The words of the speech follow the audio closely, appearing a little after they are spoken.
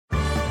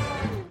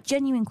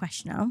genuine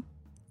question, Al.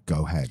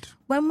 Go ahead.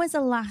 When was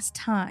the last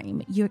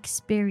time you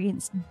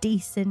experienced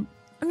decent,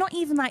 not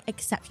even like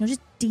exceptional,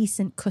 just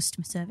decent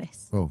customer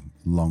service? Oh,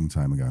 long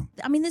time ago.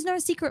 I mean, there's no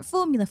secret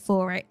formula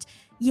for it.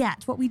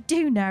 Yet, what we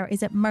do know is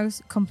that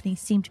most companies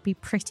seem to be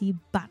pretty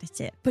bad at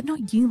it. But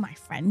not you, my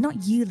friend,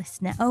 not you,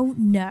 listener. Oh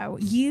no,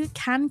 you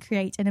can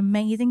create an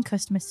amazing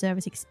customer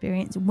service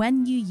experience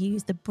when you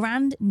use the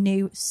brand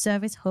new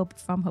Service Hub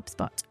from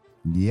HubSpot.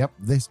 Yep,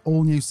 this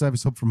all-new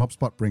Service Hub from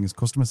HubSpot brings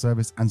customer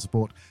service and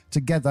support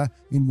together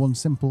in one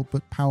simple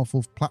but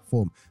powerful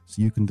platform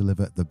so you can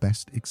deliver the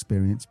best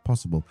experience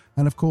possible.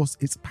 And of course,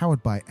 it's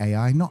powered by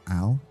AI, not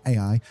Al,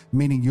 AI,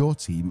 meaning your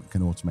team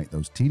can automate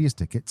those tedious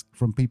tickets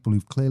from people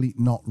who've clearly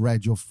not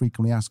read your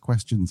frequently asked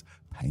questions.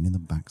 Pain in the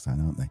backside,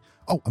 aren't they?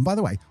 Oh, and by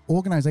the way,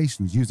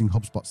 organizations using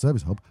HubSpot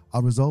Service Hub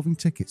are resolving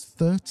tickets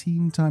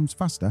 13 times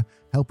faster,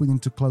 helping them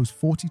to close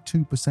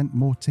 42%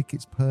 more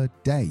tickets per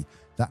day.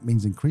 That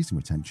means increasing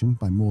retention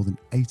by more than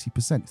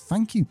 80%.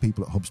 Thank you,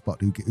 people at HubSpot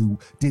who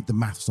did the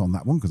maths on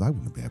that one, because I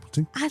wouldn't be able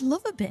to. I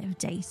love a bit of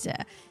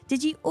data.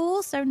 Did you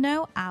also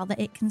know, Al, that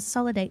it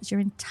consolidates your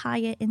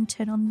entire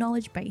internal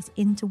knowledge base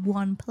into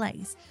one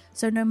place?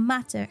 So no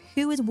matter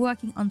who is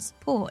working on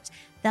support,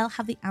 they'll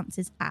have the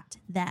answers at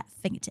their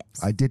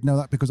fingertips. I did know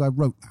that because I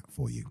wrote that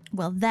for you.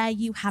 Well, there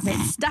you have it.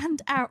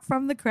 Stand out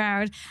from the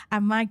crowd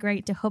and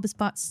migrate to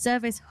HubSpot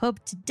Service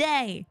Hub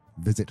today.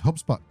 Visit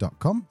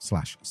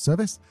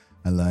HubSpot.com/service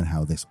and learn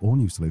how this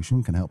all-new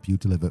solution can help you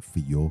deliver for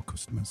your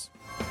customers.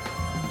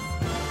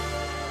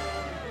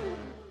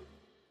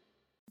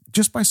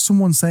 Just by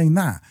someone saying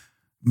that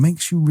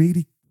makes you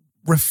really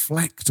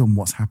reflect on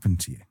what's happened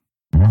to you.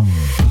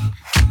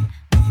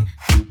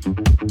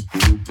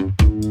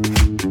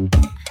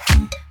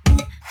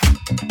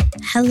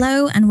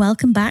 Hello and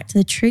welcome back to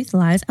the Truth,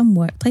 Lies and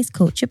Workplace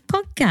Culture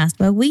podcast,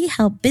 where we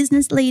help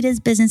business leaders,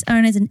 business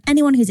owners and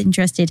anyone who's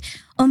interested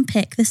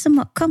unpick the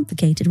somewhat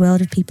complicated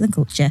world of people and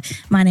culture.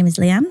 My name is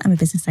Leanne. I'm a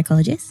business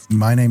psychologist.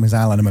 My name is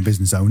Alan. I'm a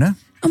business owner.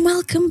 And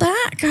welcome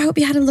back. I hope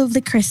you had a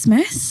lovely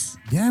Christmas.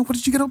 Yeah, what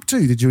did you get up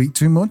to? Did you eat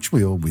too much?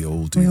 We all do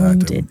that. We all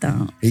did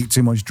that. Eat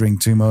too much, drink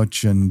too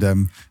much,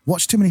 and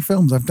watch too many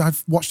films.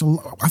 I've watched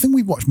I think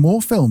we've watched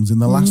more films in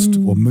the last,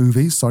 or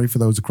movies. Sorry for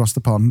those across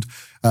the pond.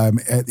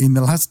 In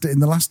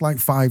the last like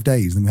 5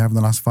 days than we have in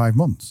the last 5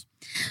 months.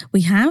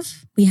 We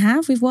have. We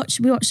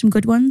watched some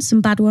good ones, some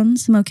bad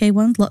ones, some okay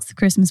ones, lots of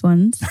Christmas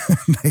ones.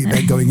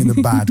 They're going in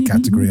the bad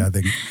category, I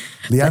think.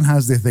 Leanne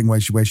has this thing where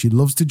she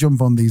loves to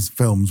jump on these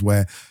films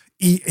where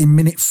in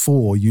minute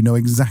 4, you know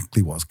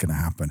exactly what's going to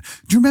happen.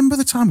 Do you remember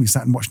the time we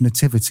sat and watched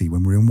Nativity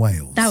when we were in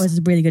Wales? That was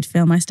a really good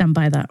film. I stand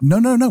by that. No.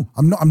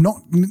 I'm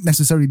not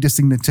necessarily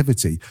dissing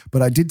Nativity,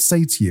 but I did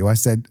say to you, I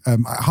said,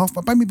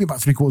 maybe about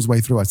 3/4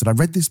 way through, I said, I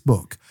read this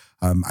book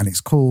and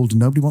it's called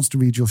Nobody Wants to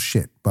Read Your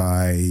Shit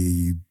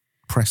by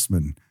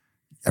Pressman.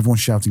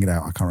 Everyone's shouting it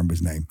out. I can't remember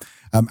his name.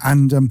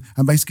 And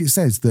basically it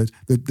says that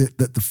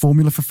the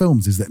formula for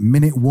films is that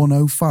minute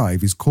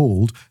 105 is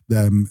called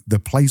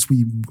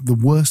the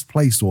worst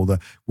place, or that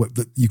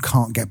you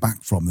can't get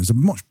back from. There's a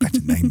much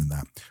better name than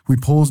that. We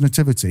paused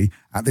Nativity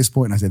at this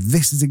point and I said,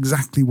 this is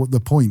exactly what the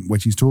point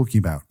which he's talking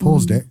about.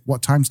 Paused it.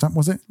 What timestamp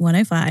was it?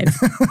 105.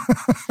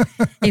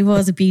 It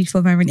was a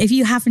beautiful moment. If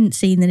you haven't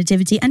seen the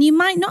Nativity, and you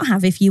might not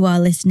have if you are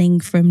listening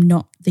from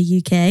not the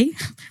UK,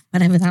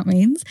 whatever that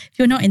means, if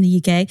you're not in the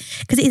UK,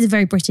 because it is a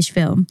very British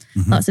film.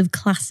 Lots of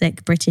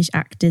classic British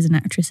actors and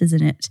actresses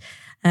in it.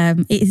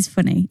 It is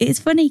funny. It is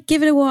funny.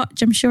 Give it a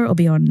watch. I'm sure it'll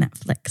be on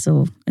Netflix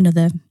or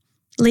another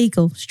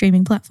legal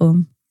streaming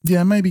platform.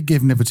 Yeah, maybe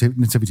give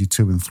Nativity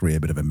 2 and 3 a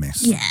bit of a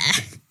miss. Yeah.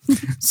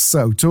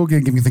 So, talking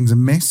and giving things a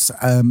miss,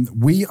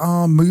 we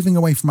are moving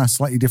away from our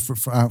slightly different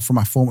from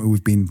our format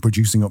we've been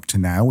producing up to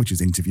now, which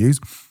is interviews.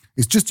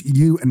 It's just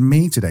you and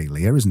me today,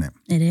 Leah, isn't it?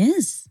 It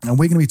is. And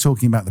we're going to be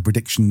talking about the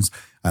predictions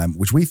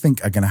which we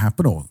think are going to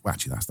happen, or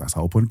actually that's the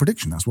whole point of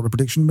prediction. That's what a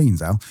prediction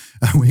means, Al.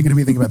 We're going to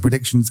be thinking about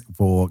predictions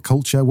for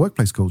culture,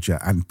 workplace culture,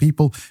 and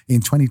people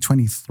in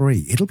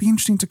 2023. It'll be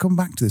interesting to come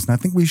back to this, and I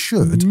think we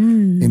should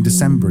in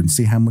December and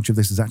see how much of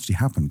this has actually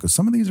happened, because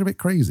some of these are a bit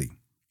crazy.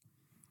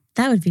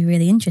 That would be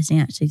really interesting,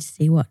 actually, to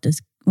see what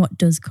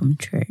does come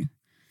true.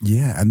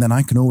 Yeah, and then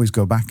I can always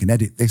go back and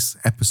edit this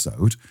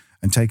episode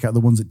and take out the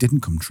ones that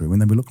didn't come true,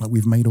 and then we look like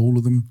we've made all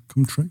of them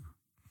come true.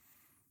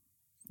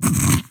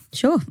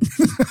 Sure.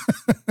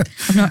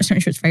 I'm not sure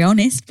it's very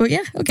honest, but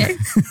yeah, okay.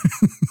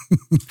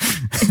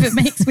 If it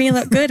makes me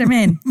look good, I'm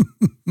in.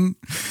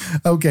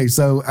 Okay,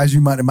 so as you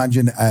might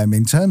imagine,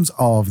 in terms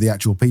of the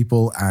actual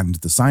people and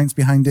the science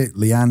behind it,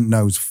 Leanne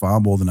knows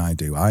far more than I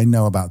do. I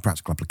know about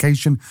practical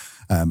application.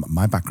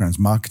 My background is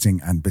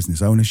marketing and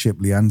business ownership.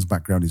 Leanne's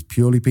background is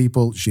purely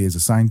people. She is a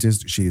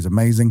scientist. She is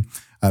amazing.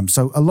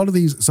 So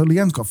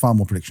Leanne's got far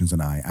more predictions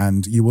than I,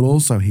 and you will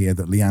also hear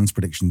that Leanne's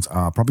predictions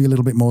are probably a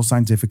little bit more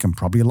scientific and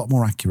probably a lot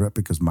more accurate,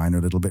 because mine are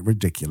a little bit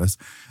ridiculous.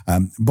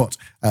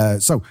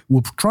 So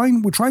we'll try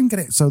and get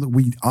it so that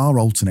we are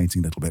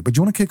alternating a little bit. But do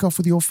you want to kick off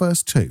with your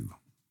first two?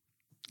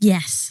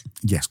 Yes.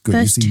 Yes, good.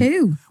 First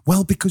two?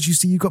 Well, because you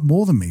see, you've got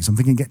more than me, so I'm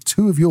thinking get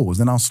two of yours,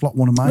 then I'll slot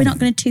one of mine. We're not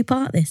going to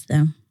two-part this,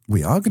 though.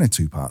 We are going to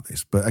two-part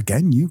this, but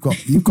again, you've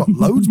got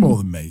loads more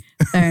than me.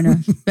 Fair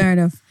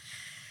enough.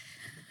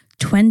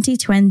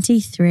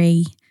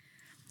 2023.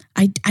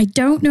 I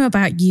don't know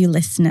about you,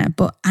 listener,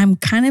 but I've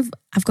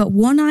got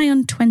one eye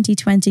on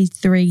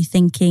 2023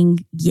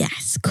 thinking,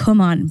 yes,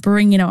 come on,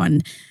 bring it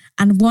on.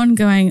 And one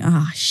going,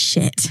 oh,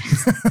 shit.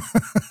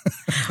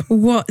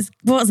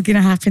 What's going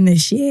to happen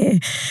this year?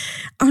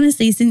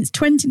 Honestly, do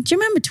you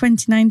remember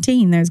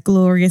 2019, those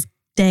glorious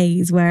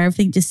days where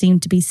everything just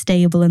seemed to be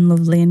stable and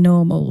lovely and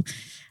normal?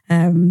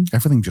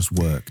 Everything just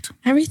worked.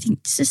 Everything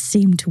just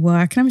seemed to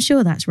work. And I'm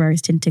sure that's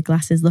rose-tinted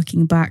glasses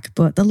looking back.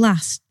 But the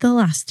last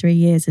 3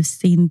 years have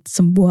seen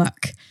some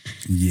work.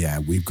 Yeah,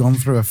 we've gone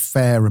through a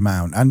fair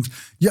amount. And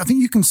yeah, I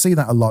think you can see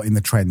that a lot in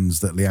the trends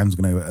that Leanne's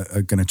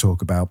going to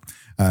talk about.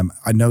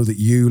 I know that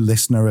you,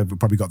 listener, have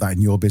probably got that in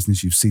your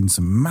business. You've seen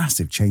some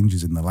massive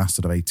changes in the last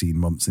sort of 18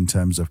 months in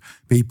terms of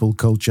people,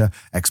 culture,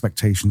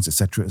 expectations,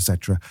 etc.,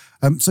 etc.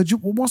 So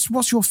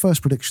what's your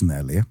first prediction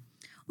there, Leah?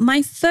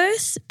 My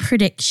first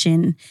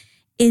prediction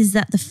is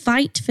that the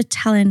fight for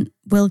talent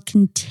will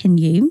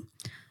continue,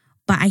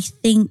 but I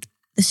think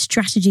the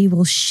strategy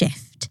will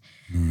shift.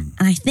 And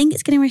I think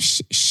it's going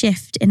to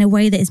shift in a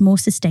way that is more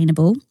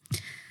sustainable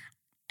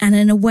and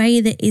in a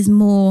way that is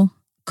more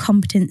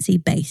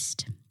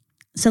competency-based.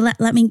 So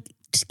let me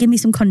just give me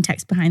some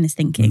context behind this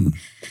thinking.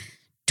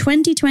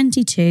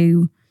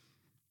 2022,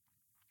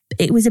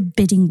 it was a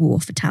bidding war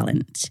for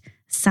talent.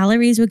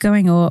 Salaries were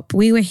going up.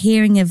 We were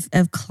hearing of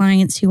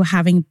clients who were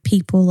having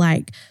people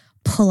like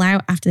pull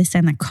out after they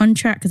signed that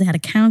contract because they had a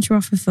counter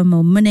offer for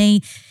more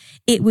money.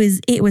 It was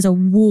a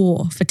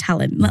war for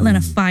talent, let alone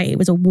a fight. It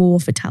was a war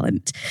for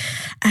talent.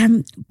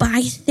 But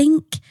I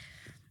think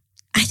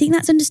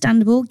that's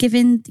understandable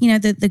given,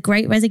 the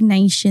great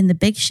resignation, the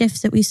big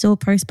shifts that we saw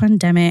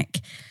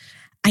post-pandemic.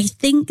 I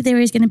think there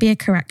is going to be a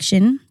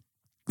correction.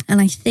 And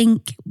I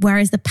think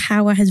whereas the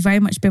power has very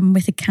much been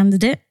with a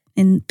candidate,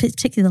 in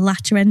particularly the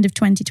latter end of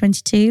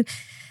 2022,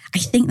 I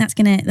think that's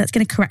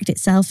gonna correct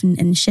itself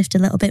and shift a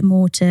little bit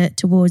more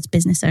towards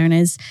business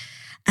owners.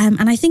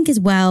 And I think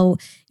as well,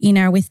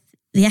 with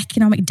the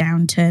economic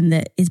downturn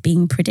that is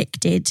being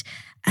predicted,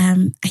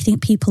 I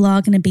think people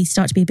are going to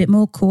start to be a bit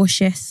more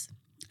cautious,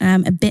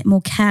 a bit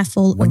more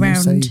careful when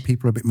around. When you say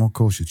people are a bit more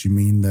cautious, you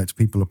mean that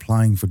people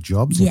applying for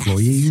jobs, yes.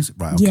 Employees?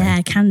 Right, okay.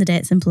 Yeah,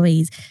 candidates,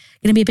 employees,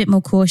 going to be a bit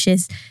more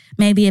cautious,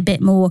 maybe a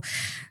bit more,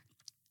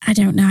 I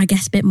don't know, I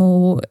guess a bit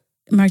more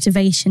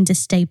motivation to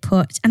stay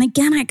put. And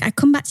again, I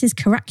come back to this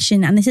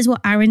correction, and this is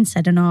what Aaron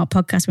said on our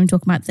podcast when we were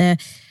talking about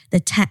the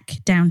tech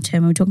downturn,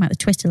 when we were talking about the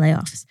Twitter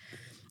layoffs.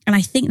 And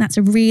I think that's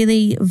a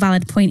really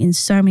valid point in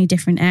so many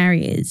different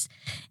areas,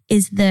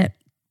 is that,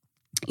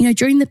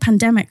 during the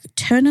pandemic,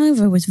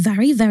 turnover was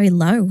very, very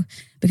low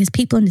because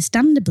people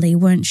understandably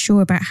weren't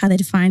sure about how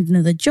they'd find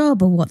another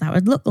job or what that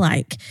would look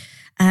like.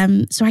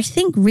 So I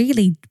think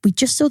really we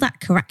just saw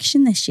that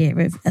correction this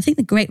year. I think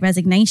the Great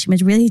Resignation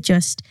was really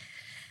just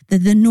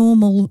the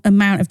normal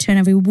amount of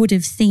turnover we would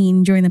have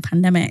seen during the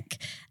pandemic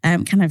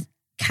kind of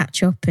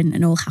catch up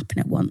and all happen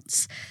at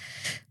once.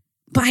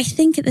 But I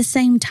think at the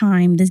same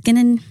time, there's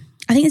going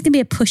to be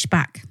a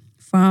pushback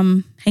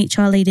from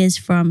HR leaders,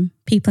 from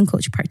people and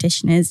culture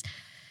practitioners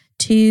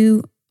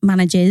to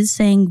managers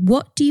saying,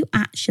 what do you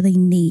actually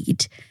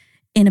need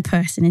in a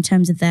person in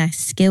terms of their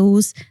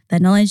skills, their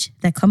knowledge,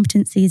 their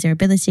competencies, their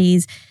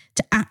abilities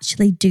to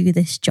actually do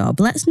this job?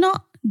 Let's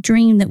not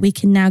dream that we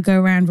can now go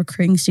around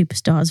recruiting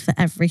superstars for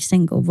every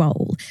single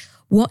role.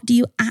 What do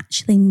you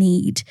actually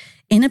need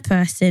in a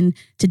person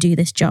to do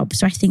this job?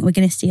 So I think we're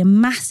going to see a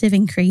massive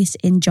increase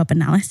in job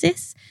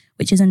analysis,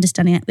 which is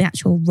understanding the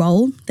actual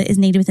role that is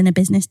needed within a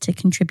business to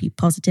contribute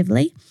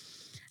positively.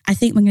 I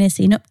think we're going to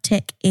see an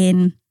uptick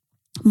in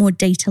more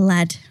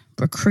data-led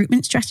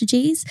recruitment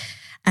strategies.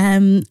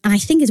 And I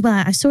think as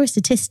well, I saw a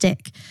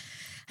statistic,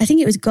 I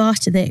think it was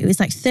Gartner, that it was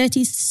like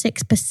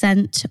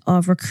 36%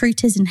 of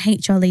recruiters and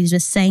HR leaders were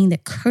saying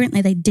that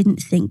currently they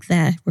didn't think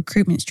their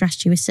recruitment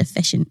strategy was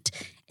sufficient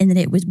and that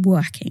it was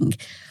working.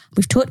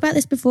 We've talked about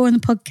this before on the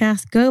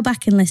podcast. Go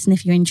back and listen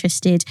if you're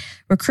interested.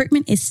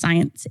 Recruitment is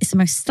science. It's the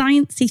most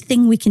sciencey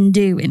thing we can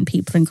do in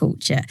people and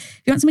culture.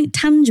 If you want something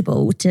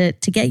tangible to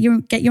get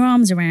your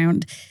arms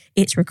around,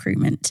 it's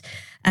recruitment.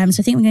 So I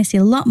think we're going to see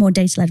a lot more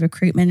data-led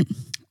recruitment,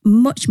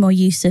 much more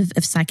use of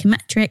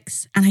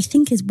psychometrics. And I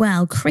think as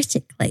well,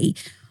 critically,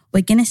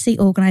 we're going to see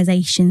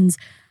organizations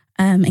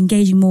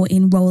engaging more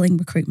in rolling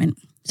recruitment.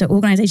 So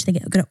organizations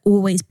are going to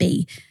always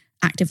be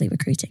actively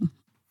recruiting.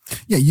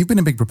 Yeah, you've been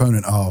a big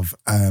proponent of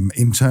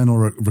internal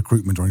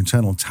recruitment or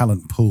internal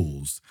talent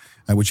pools,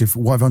 which if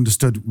what I've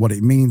understood what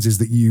it means is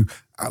that you,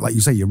 like you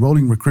say, you're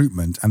rolling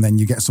recruitment and then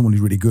you get someone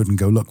who's really good and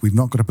go, look, we've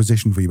not got a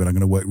position for you, but I'm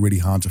going to work really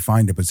hard to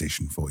find a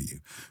position for you,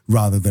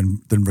 rather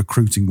than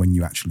recruiting when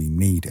you actually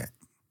need it.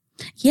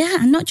 Yeah,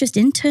 and not just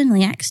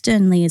internally,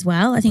 externally as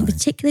well. I think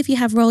particularly if you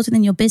have roles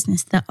within your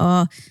business that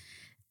are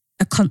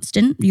a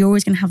constant, you're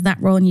always going to have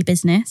that role in your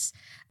business,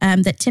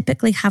 that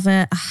typically have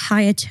a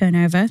higher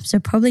turnover. So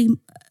probably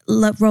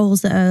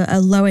roles that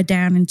are lower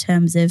down in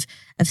terms of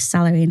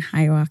salary and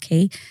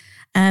hierarchy.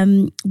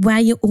 where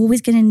you're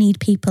always going to need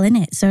people in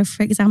it. So,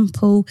 for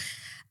example,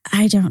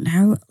 I don't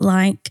know,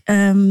 like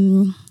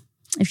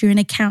if you're an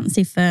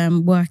accountancy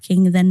firm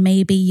working, then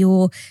maybe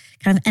your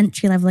kind of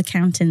entry-level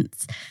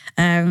accountants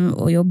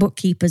or your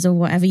bookkeepers or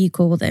whatever you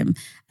call them,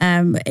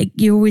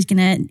 you're always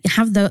going to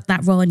have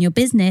that role in your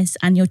business,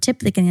 and you're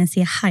typically going to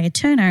see a higher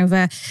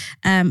turnover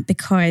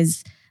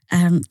because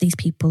these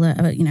people are,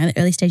 at the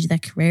early stage of their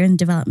career, and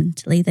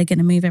developmentally, they're going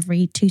to move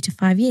every 2 to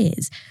 5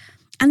 years.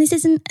 And this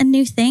isn't a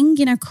new thing.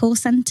 Call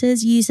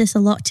centers use this a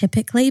lot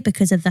typically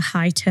because of the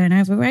high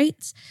turnover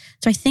rates.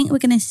 So I think we're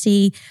going to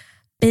see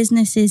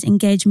businesses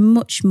engage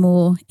much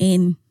more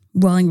in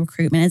rolling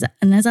recruitment.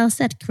 And as I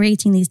said,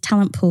 creating these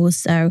talent pools.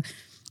 So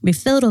we've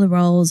filled all the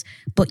roles,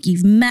 but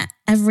you've met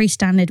every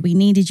standard we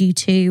needed you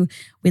to.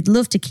 We'd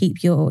love to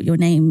keep your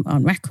name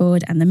on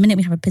record. And the minute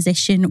we have a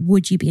position,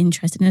 would you be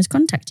interested in us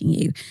contacting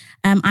you?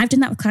 I've done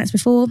that with clients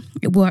before.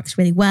 It works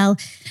really well.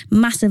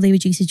 Massively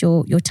reduces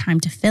your time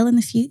to fill in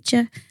the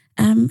future.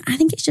 I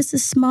think it's just a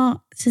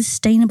smart,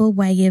 sustainable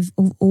way of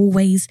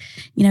always,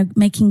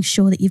 making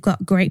sure that you've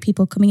got great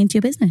people coming into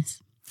your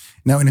business.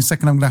 Now, in a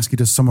second, I'm going to ask you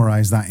to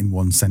summarize that in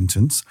one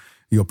sentence,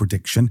 your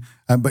prediction.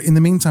 But in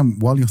the meantime,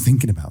 while you're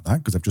thinking about that,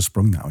 because I've just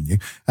sprung that on you,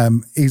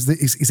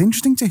 it's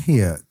interesting to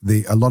hear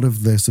a lot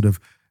of the sort of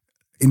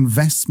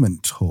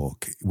investment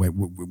talk.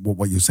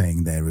 What you're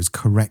saying there is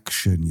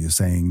correction. You're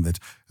saying that,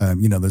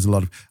 there's a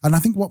lot of, and I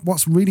think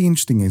what's really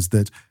interesting is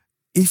that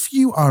if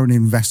you are an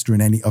investor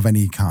in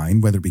any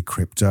kind, whether it be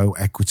crypto,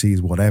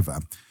 equities, whatever,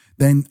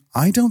 then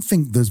I don't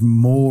think there's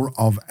more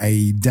of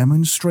a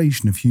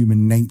demonstration of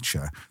human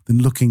nature than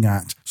looking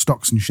at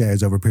stocks and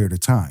shares over a period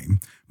of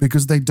time,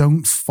 because they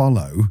don't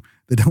follow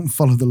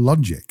the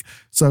logic.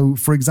 So,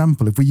 for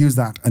example, if we use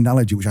that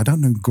analogy, which I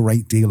don't know a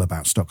great deal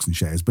about stocks and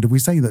shares, but if we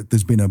say that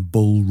there's been a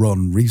bull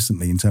run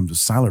recently in terms of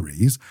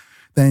salaries,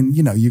 then,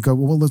 you go,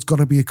 well, there's got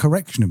to be a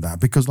correction of that,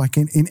 because like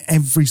in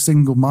every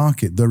single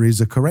market, there is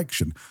a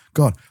correction.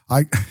 God,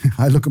 I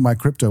look at my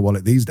crypto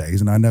wallet these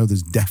days and I know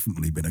there's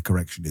definitely been a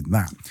correction in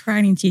that.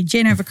 Crying into your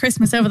gin over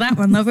Christmas over that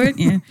one, though, weren't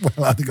you?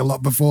 Well, I think a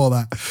lot before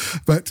that.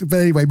 But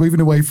anyway,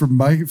 moving away from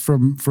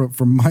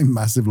my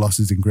massive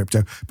losses in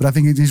crypto, but I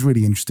think it is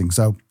really interesting.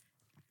 So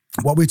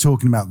what we're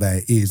talking about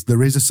this is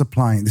a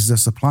supply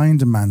and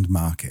demand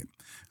market.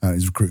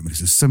 Is recruitment.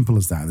 It's as simple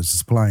as that. There's a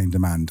supply and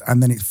demand,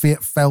 and then it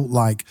felt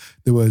like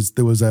there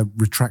was a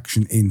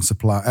retraction in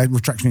supply,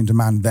 retraction in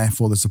demand.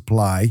 Therefore, the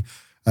supply,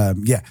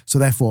 So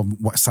therefore,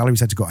 what salaries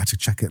had to go. I had to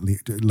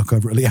look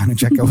over at Leanne and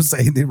check I was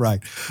saying it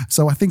right.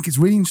 So I think it's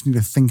really interesting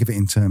to think of it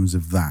in terms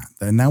of that.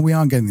 And now we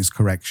are getting this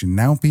correction.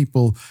 Now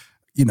people,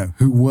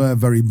 who were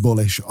very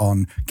bullish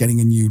on getting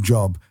a new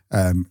job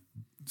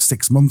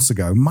 6 months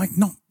ago might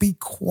not be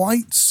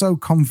quite so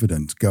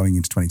confident going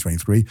into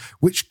 2023,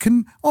 which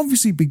can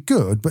obviously be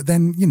good, but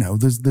then,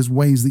 there's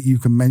ways that you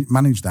can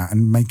manage that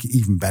and make it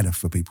even better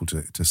for people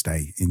to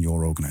stay in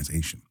your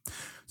organization.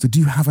 So do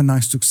you have a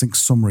nice succinct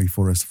summary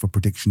for us for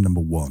prediction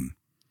number 1?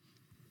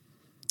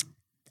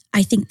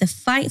 I think the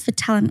fight for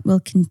talent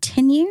will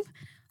continue,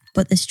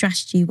 but the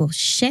strategy will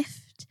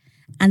shift,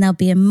 and there'll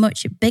be a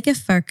much bigger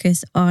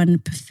focus on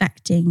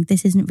perfecting.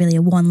 This isn't really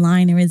a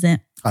one-liner, is it?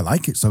 I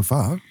like it so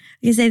far.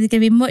 You say there's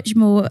going to be much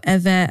more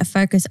of a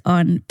focus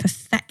on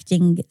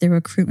perfecting the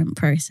recruitment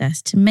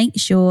process to make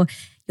sure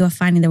you're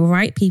finding the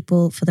right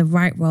people for the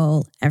right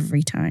role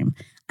every time.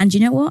 And you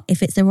know what?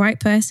 If it's the right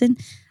person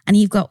and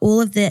you've got all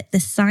of the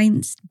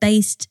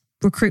science-based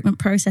recruitment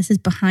processes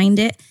behind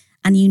it,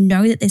 and you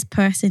know that this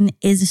person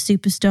is a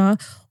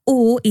superstar,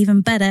 or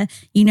even better,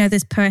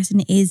 this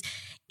person is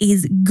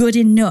good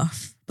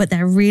enough, but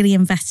they're really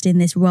invested in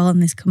this role in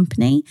this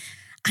company,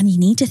 and you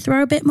need to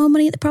throw a bit more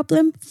money at the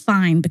problem,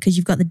 fine, because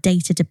you've got the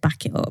data to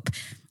back it up.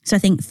 So I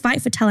think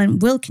fight for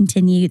talent will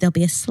continue. There'll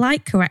be a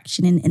slight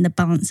correction in the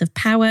balance of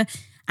power.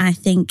 And I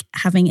think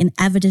having an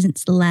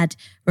evidence-led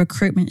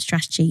recruitment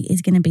strategy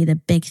is going to be the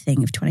big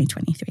thing of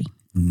 2023.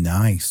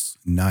 Nice.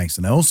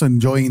 And I'm also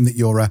enjoying that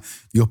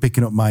you're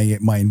picking up my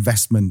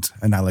investment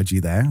analogy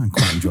there. I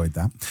quite enjoyed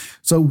that.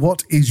 So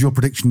what is your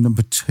prediction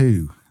number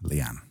 2,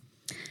 Leanne?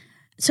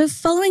 So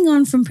following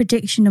on from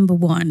prediction number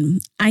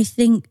 1, I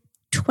think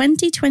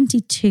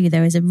 2022,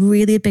 there is a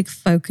really big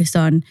focus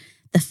on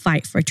the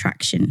fight for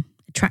attracting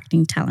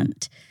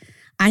talent.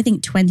 I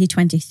think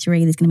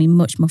 2023, there's going to be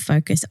much more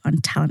focus on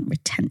talent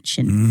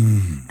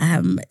retention.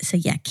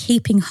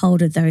 Keeping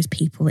hold of those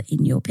people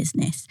in your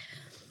business.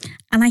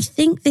 And I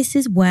think this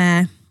is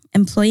where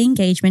employee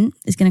engagement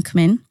is going to come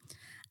in.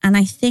 And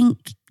I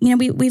think,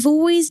 we've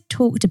always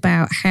talked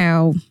about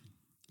how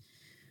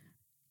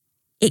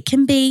it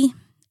can be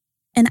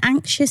an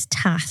anxious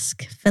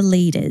task for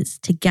leaders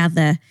to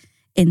gather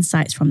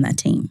insights from their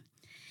team.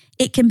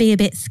 It can be a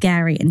bit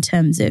scary in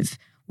terms of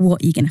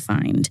what you're going to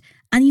find.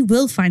 And you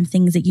will find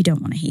things that you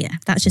don't want to hear.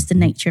 That's just the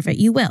nature of it.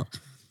 You will.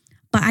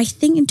 But I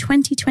think in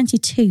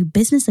 2022,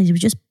 business leaders were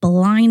just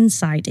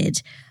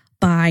blindsided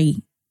by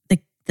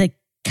the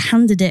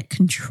candidate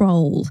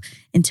control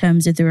in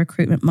terms of the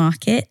recruitment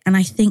market. And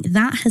I think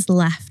that has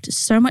left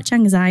so much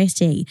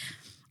anxiety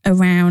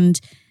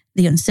around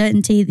the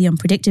uncertainty, the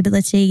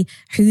unpredictability,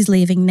 who's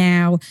leaving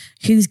now,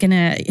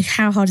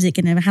 how long is it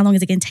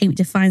going to take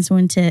to find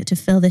someone to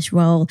fill this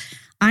role.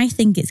 I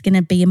think it's going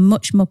to be a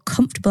much more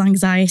comfortable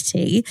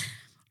anxiety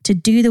to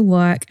do the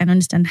work and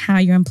understand how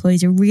your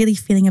employees are really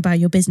feeling about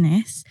your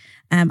business,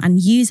 and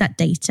use that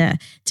data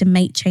to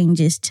make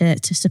changes to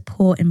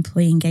support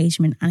employee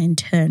engagement and in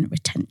turn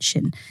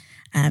retention.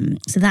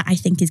 So that I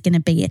think is going to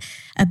be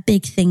a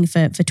big thing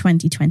for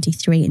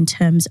 2023 in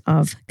terms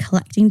of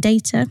collecting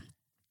data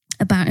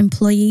about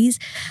employees,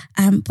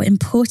 but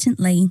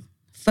importantly,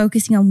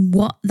 focusing on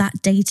what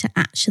that data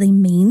actually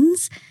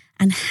means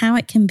and how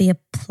it can be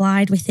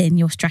applied within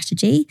your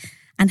strategy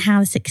and how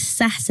the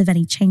success of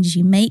any changes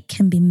you make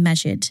can be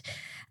measured.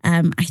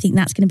 I think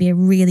that's going to be a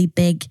really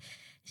big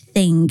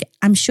thing.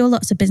 I'm sure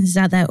lots of businesses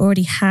out there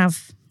already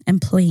have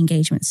employee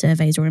engagement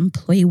surveys or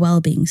employee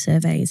wellbeing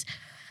surveys.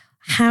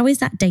 How is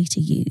that data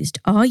used?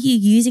 Are you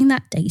using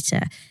that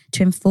data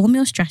to inform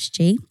your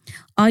strategy?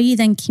 Are you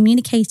then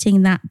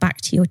communicating that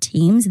back to your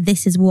teams?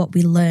 This is what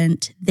we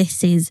learned.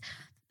 These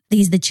are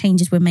the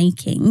changes we're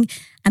making.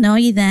 And are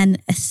you then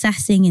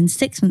assessing in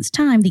 6 months'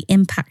 time the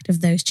impact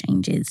of those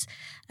changes?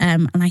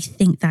 And I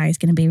think that is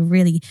going to be a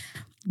really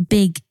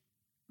big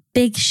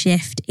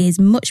shift. Is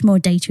much more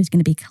data is going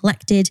to be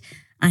collected.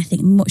 I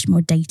think much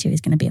more data is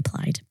going to be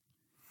applied.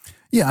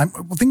 Yeah,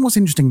 I think what's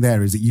interesting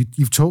there is that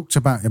you've talked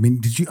about,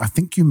 I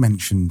think you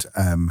mentioned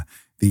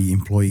the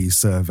employee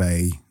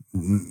survey,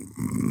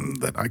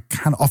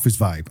 Office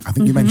Vibe. I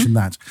think you mentioned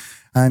that.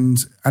 And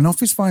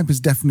Office Vibe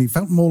has definitely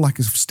felt more like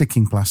a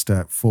sticking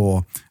plaster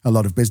for a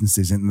lot of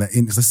businesses.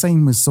 It's the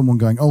same as someone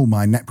going, oh,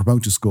 my net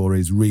promoter score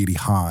is really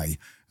high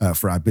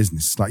for our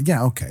business. It's like,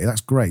 yeah, okay,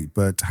 that's great,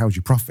 but how's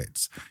your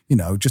profits?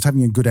 Just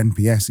having a good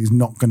NPS is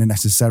not going to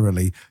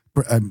necessarily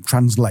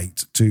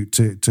translate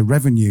to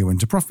revenue and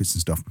to profits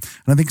and stuff.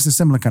 And I think it's a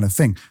similar kind of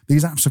thing.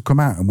 These apps have come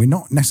out and we're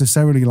not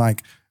necessarily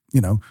like,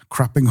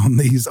 crapping on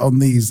these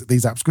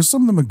apps, because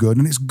some of them are good,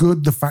 and it's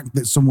good the fact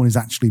that someone is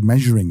actually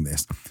measuring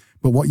this.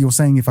 But what you're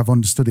saying, if I've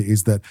understood it,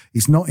 is that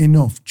it's not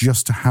enough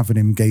just to have an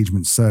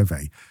engagement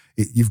survey.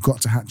 You've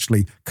got to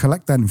actually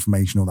collect that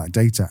information or that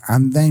data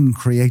and then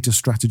create a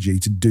strategy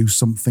to do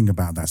something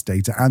about that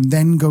data, and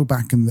then go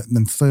back and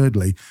then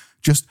thirdly,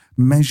 just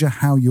measure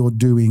how you're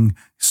doing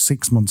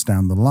 6 months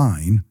down the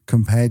line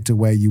compared to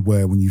where you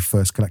were when you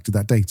first collected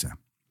that data.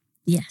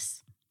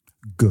 Yes.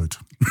 Good.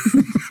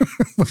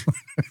 Well,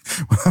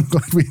 I'm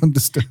glad we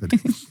understood.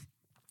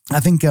 I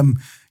think,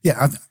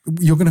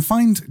 you're going to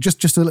find,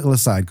 just a little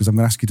aside, because I'm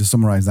going to ask you to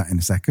summarize that in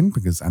a second,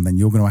 and then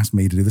you're going to ask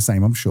me to do the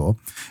same, I'm sure,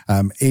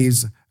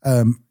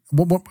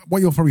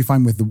 what you'll probably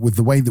find with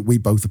the way that we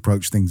both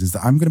approach things is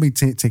that I'm going to be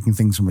taking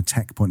things from a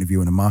tech point of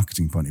view and a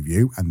marketing point of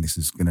view, and this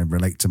is going to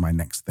relate to my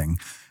next thing.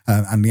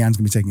 And Leanne's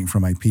going to be taking it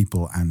from a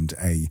people and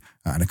a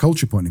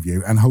culture point of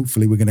view, and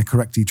hopefully we're going to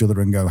correct each other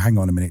and go, hang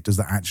on a minute, does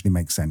that actually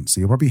make sense?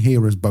 So you'll probably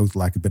hear us both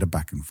like a bit of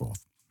back and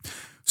forth.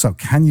 So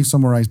can you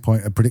summarize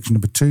prediction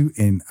number 2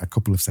 in a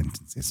couple of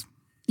sentences?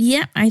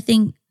 Yeah, I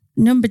think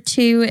number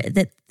 2,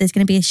 that there's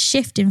going to be a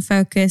shift in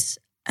focus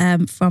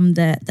from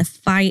the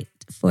fight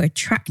for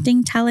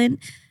attracting talent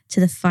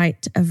to the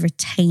fight of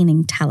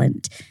retaining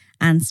talent,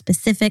 and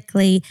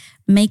specifically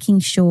making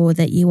sure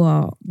that you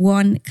are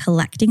 1,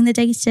 collecting the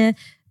data,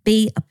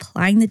 B,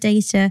 applying the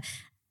data,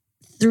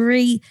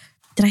 3,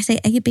 did I say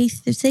A, B,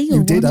 C?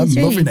 You did. I'm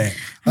loving it.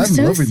 I'm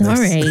so loving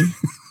sorry. This.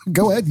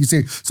 Go ahead. You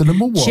see. So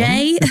number 1,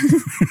 J,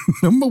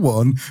 number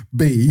 1,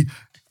 B,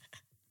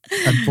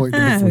 and point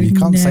number 3. You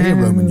can't say a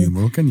Roman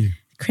numeral, can you?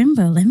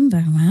 Crimbo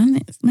limbo, man.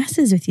 It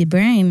messes with your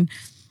brain.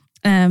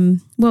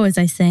 What was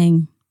I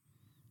saying?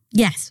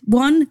 Yes.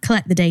 1,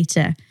 collect the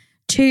data.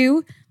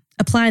 2,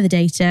 apply the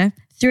data.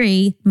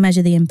 3,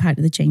 measure the impact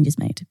of the changes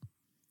made.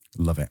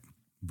 Love it.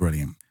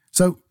 Brilliant.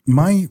 So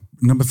my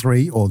number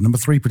 3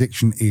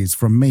 prediction is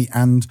from me,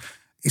 and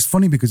it's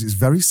funny because it's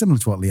very similar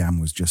to what Leanne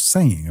was just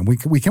saying, and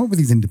we came up with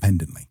these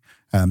independently.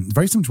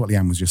 Very similar to what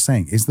Leanne was just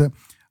saying, is that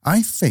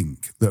I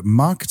think that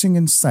marketing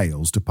and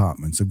sales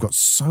departments have got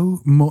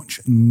so much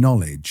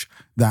knowledge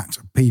that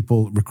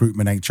people,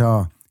 recruitment,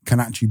 HR, can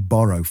actually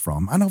borrow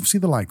from, and obviously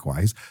the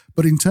likewise.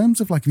 But in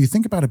terms of, like, if you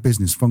think about a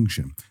business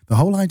function, the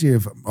whole idea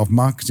of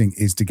marketing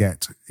is to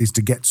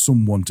get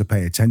someone to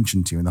pay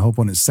attention to you, and the whole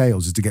point of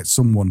sales is to get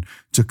someone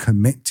to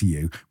commit to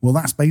you. Well,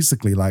 that's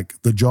basically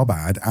like the job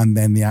ad and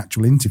then the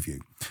actual interview.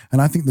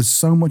 And I think there's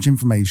so much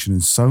information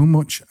and so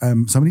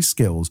many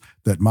skills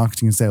that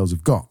marketing and sales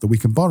have got that we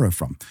can borrow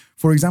from.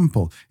 For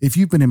example, if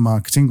you've been in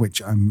marketing,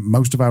 which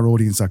most of our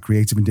audience are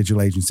creative and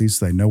digital agencies,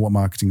 so they know what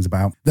marketing is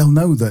about, they'll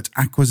know that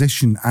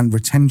acquisition and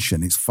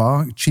retention is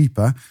far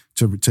cheaper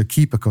to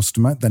keep a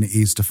customer than it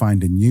is to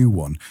find a new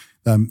one.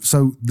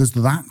 So there's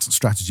that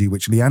strategy,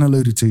 which Leanne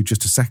alluded to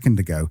just a second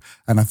ago.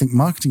 And I think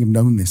marketing have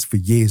known this for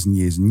years and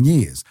years and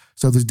years.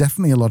 So there's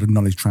definitely a lot of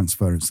knowledge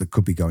transference that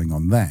could be going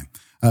on there.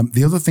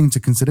 The other thing to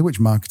consider, which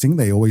marketing,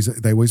 they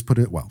always put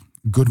it, well,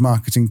 good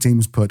marketing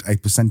teams put a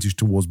percentage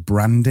towards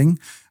branding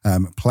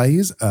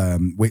plays,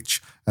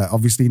 which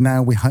obviously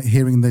now we're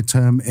hearing the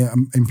term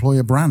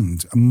employer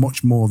brand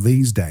much more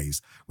these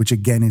days, which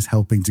again is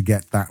helping to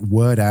get that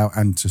word out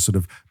and to sort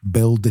of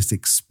build this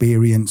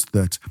experience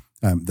that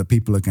that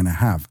people are going to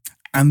have.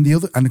 And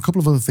a couple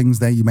of other things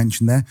there you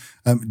mentioned there,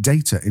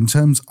 data. In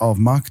terms of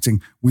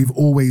marketing, we've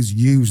always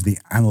used the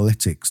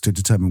analytics to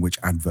determine which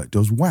advert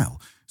does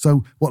well.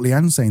 So what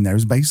Leanne's saying there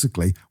is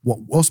basically what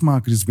us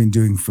marketers have been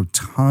doing for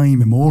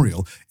time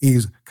immemorial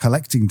is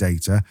collecting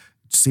data,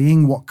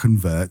 seeing what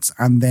converts,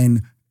 and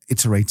then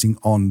iterating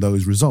on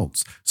those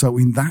results. So I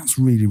mean, that's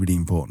really, really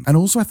important. And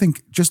also I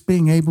think just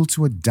being able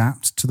to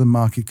adapt to the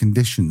market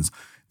conditions.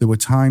 There were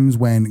times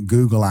when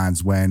Google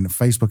ads, when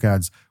Facebook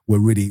ads were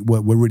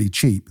really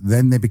cheap,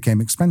 then they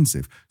became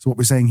expensive. So what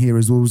we're saying here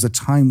is there was a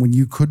time when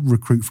you could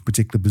recruit for a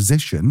particular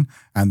position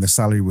and the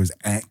salary was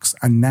X,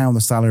 and now the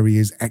salary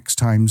is X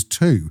times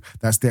 2.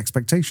 That's the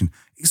expectation.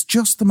 It's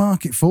just the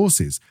market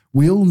forces.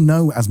 We all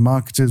know as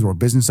marketers or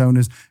business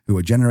owners who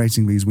are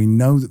generating leads, we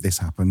know that this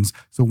happens.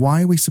 So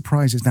why are we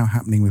surprised it's now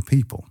happening with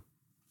people?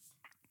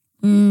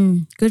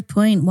 Good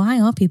point. Why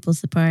are people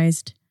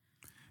surprised?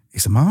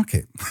 It's a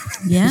market.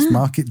 Yeah. It's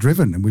market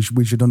driven, and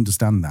we should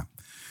understand that.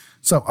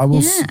 So I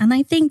will. Yeah, and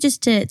I think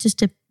just to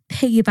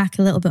piggyback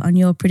a little bit on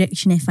your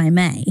prediction, if I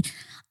may,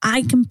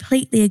 I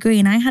completely agree.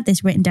 And I had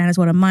this written down as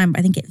one of mine, but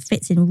I think it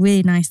fits in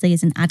really nicely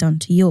as an add-on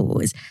to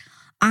yours.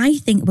 I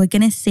think we're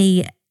going to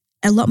see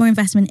a lot more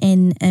investment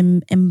in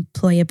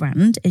employer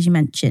brand, as you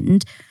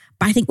mentioned,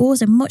 but I think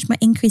also much more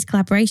increased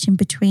collaboration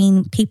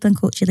between people and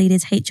culture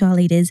leaders, HR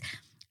leaders,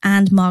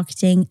 and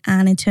marketing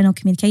and internal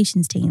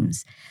communications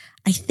teams.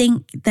 I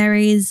think there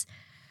is,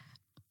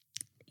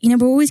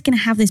 we're always going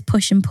to have this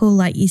push and pull,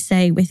 like you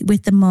say,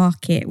 with the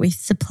market, with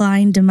supply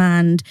and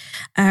demand,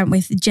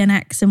 with Gen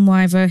X and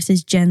Y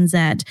versus Gen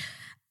Z.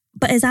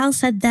 But as Al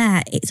said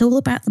there, it's all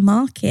about the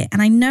market.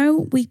 And I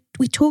know we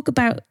talk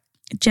about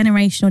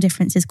generational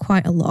differences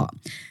quite a lot.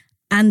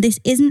 And this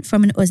isn't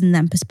from an us and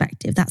them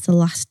perspective. That's the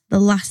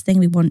last thing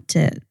we want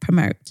to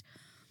promote.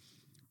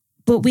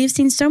 But we've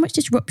seen so much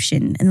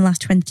disruption in the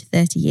last 20 to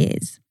 30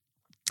 years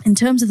in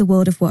terms of the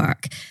world of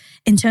work,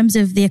 in terms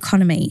of the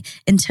economy,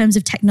 in terms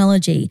of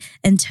technology,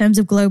 in terms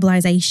of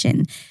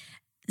globalization,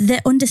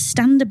 that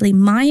understandably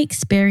my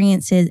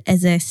experiences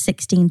as a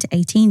 16 to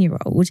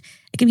 18-year-old,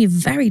 it can be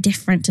very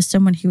different to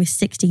someone who is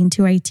 16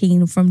 to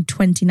 18 from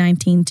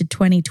 2019 to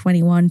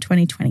 2021,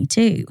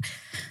 2022.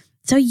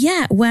 So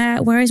yeah,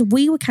 whereas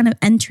we were kind of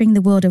entering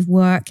the world of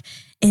work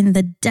in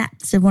the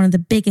depths of one of the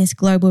biggest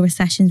global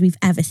recessions we've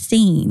ever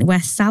seen,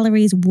 where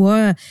salaries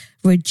were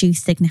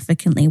reduced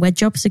significantly, where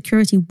job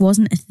security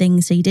wasn't a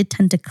thing, so you did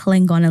tend to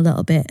cling on a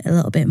little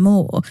bit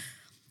more.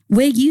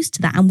 We're used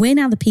to that, and we're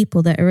now the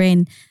people that are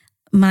in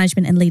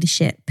management and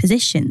leadership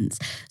positions.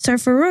 So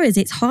for us,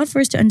 it's hard for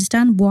us to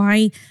understand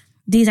why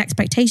these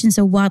expectations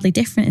are wildly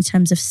different in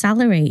terms of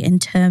salary, in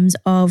terms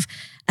of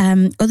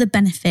other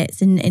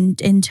benefits,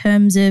 in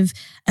terms of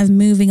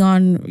moving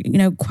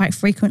on, quite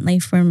frequently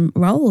from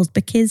roles,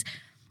 because,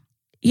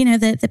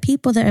 the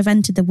people that have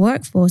entered the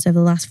workforce over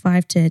the last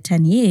 5 to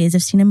 10 years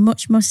have seen a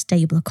much more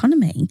stable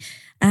economy.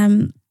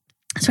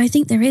 So I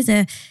think there is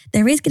going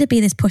to be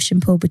this push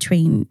and pull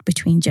between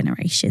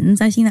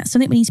generations. I think that's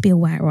something we need to be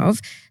aware of,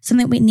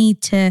 something we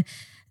need to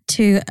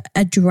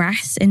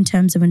address in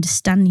terms of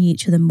understanding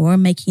each other more,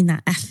 making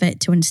that effort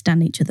to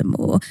understand each other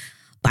more.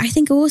 But I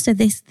think also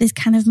this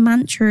kind of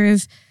mantra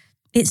of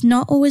it's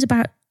not always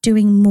about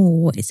doing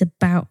more, it's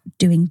about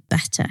doing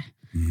better.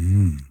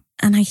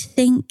 And I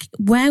think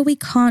where we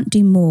can't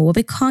do more, where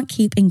we can't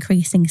keep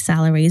increasing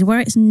salaries,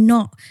 where it's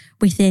not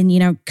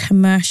within,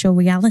 commercial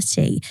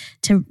reality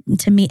to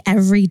meet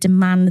every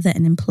demand that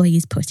an employee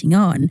is putting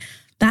on,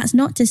 that's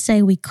not to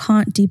say we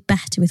can't do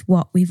better with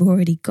what we've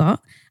already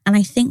got. And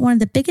I think one of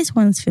the biggest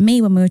ones for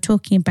me when we were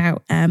talking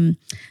about the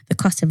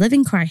cost of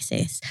living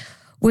crisis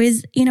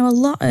was, a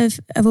lot of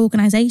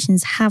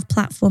organizations have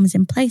platforms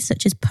in place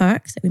such as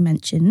Perks that we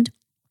mentioned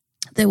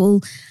that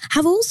will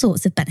have all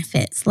sorts of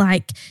benefits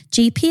like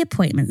GP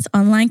appointments,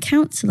 online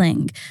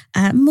counselling,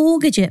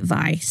 mortgage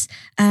advice,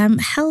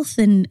 health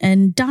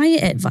and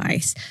diet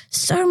advice.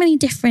 So many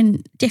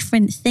different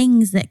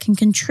things that can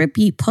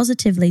contribute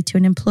positively to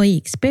an employee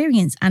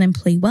experience and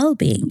employee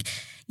well-being.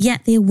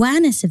 Yet the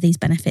awareness of these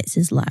benefits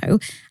is low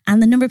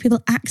and the number of people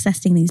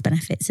accessing these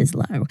benefits is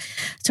low.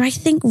 So I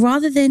think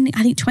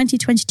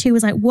 2022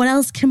 was like, what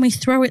else can we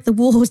throw at the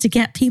wall to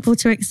get people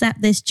to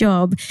accept this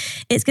job?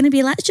 It's going to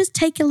be, let's just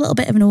take a little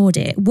bit of an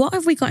audit. What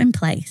have we got in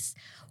place?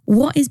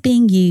 What is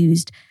being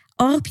used?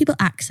 Are people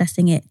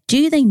accessing it?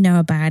 Do they know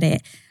about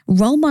it?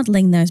 Role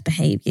modeling those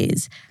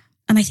behaviors.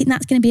 And I think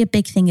that's going to be a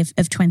big thing of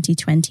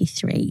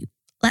 2023.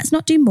 Let's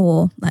not do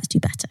more, let's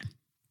do better.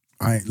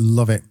 I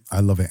love it.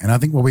 And I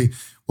think what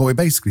we're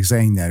basically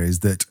saying there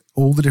is that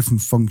all the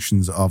different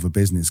functions of a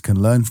business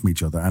can learn from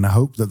each other. And I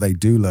hope that they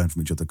do learn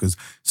from each other, because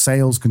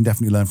sales can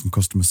definitely learn from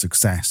customer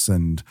success.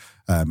 And,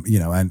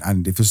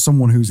 and if there's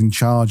someone who's in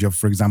charge of,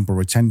 for example,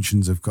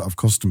 retentions of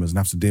customers and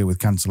has to deal with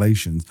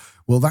cancellations,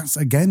 well, that's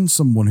again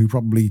someone who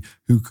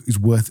is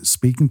worth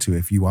speaking to.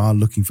 If you are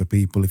looking for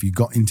people, if you've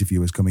got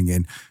interviewers coming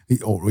in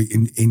or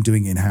in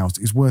doing in-house,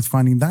 it's worth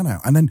finding that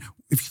out. And then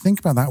if you think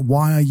about that,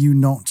 why are you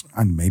not,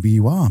 and maybe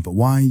you are, but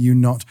why are you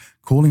not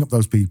calling up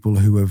those people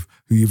who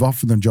you've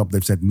offered them a job,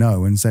 they've said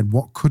no, and said,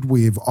 what could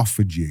we have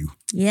offered you?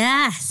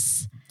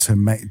 Yes. To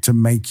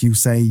make you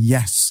say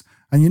yes.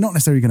 And you're not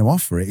necessarily going to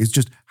offer it. It's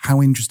just,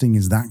 how interesting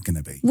is that going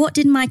to be? What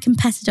did my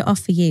competitor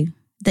offer you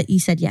that you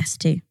said yes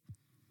to?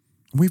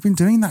 We've been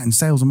doing that in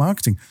sales and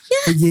marketing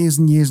for years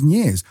and years and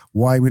years.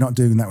 Why are we not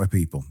doing that with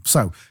people?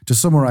 So to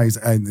summarize,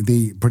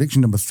 the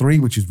prediction number 3,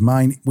 which is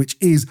mine, which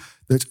is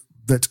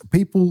that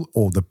people,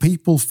 or the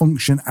people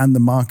function and the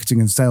marketing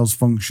and sales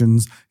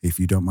functions, if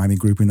you don't mind me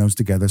grouping those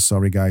together,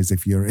 sorry guys,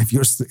 if you're a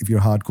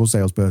hardcore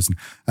salesperson,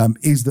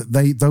 is that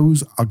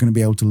those are going to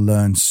be able to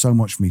learn so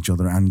much from each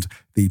other, and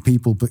the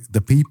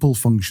people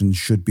functions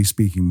should be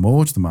speaking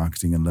more to the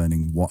marketing and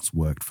learning what's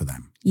worked for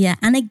them. Yeah,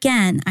 and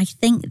again, I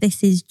think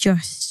this is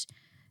just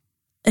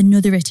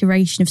another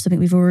iteration of something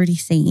we've already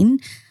seen.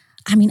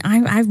 I mean,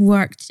 I've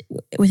worked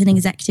with an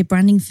executive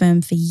branding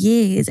firm for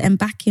years, and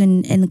back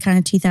in kind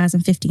of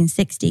 2015,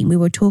 16, we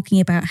were talking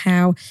about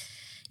how,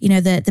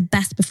 the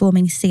best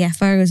performing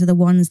CFOs are the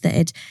ones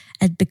that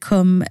had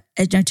become,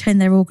 turned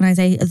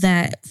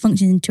their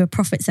function into a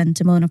profit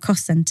center more than a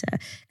cost center,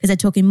 because they're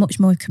talking much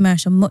more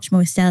commercial, much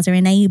more sales, they're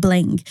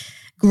enabling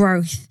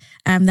growth.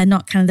 They're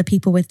not kind of the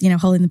people with,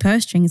 holding the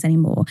purse strings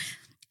anymore.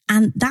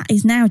 And that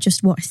is now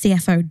just what a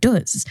CFO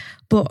does.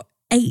 But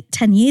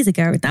 8-10 years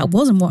ago, that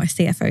wasn't what a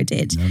CFO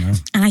did. No.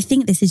 And I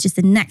think this is just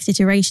the next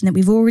iteration that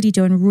we've already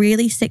done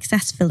really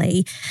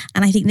successfully.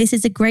 And I think this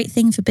is a great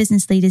thing for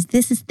business leaders.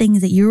 This is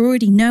things that you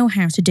already know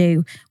how to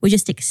do. We're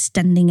just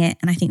extending it.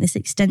 And I think this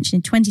extension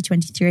in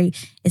 2023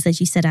 is, as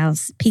you said,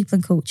 Alice, people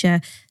and culture,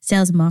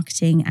 sales and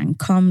marketing, and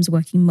comms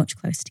working much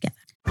closer together.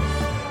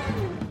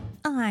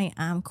 I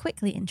am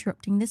quickly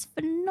interrupting this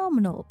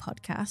phenomenal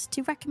podcast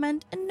to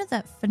recommend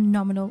another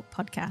phenomenal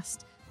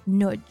podcast,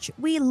 Nudge.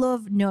 We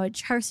love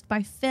Nudge, hosted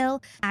by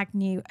Phil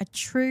Agnew, a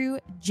true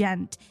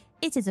gent.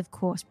 It is, of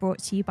course, brought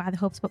to you by the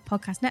HubSpot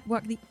Podcast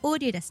Network, the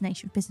audio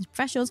destination for business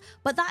professionals.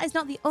 But that is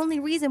not the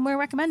only reason we're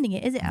recommending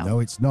it, is it, Al? No,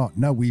 it's not.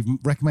 No, we've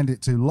recommended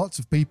it to lots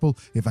of people.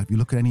 In fact, if you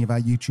look at any of our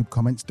YouTube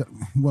comments, it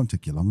won't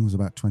take you long. There's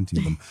about 20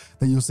 of them.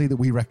 Then you'll see that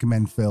we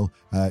recommend Phil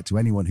to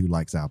anyone who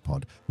likes our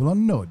pod. Well,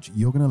 on Nudge,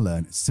 you're going to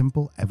learn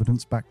simple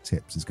evidence-backed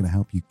tips. It's going to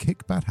help you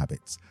kick bad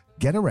habits,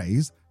 get a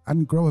raise,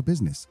 and grow a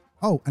business.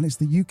 Oh, and it's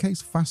the UK's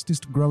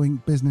fastest growing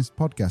business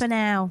podcast.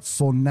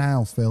 For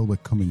now, Phil, we're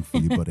coming for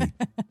you, buddy.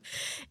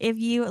 If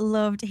you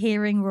loved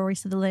hearing Rory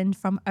Sutherland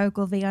from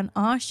Ogilvy on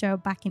our show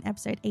back in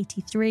episode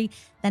 83,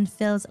 then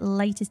Phil's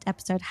latest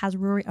episode has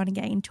Rory on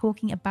again,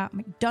 talking about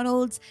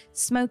McDonald's,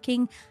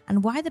 smoking,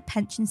 and why the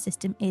pension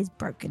system is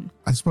broken.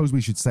 I suppose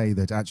we should say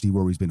that actually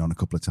Rory's been on a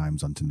couple of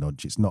times onto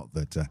Nudge. It's not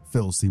that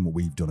Phil's seen what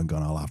we've done and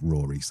gone, I'll have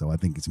Rory. So I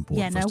think it's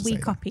important for us to say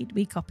that.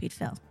 We copied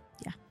Phil.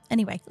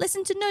 Anyway,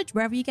 listen to Nudge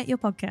wherever you get your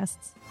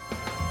podcasts.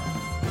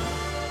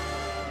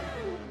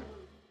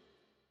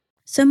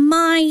 So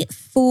my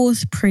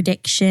 4th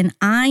prediction,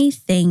 I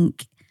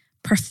think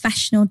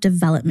professional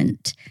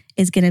development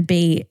is going to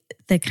be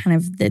the kind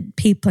of the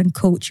people and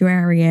culture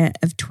area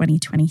of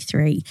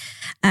 2023.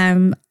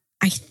 I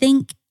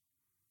think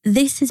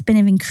this has been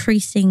of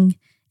increasing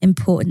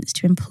importance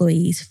to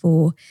employees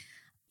for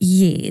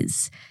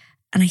years.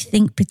 And I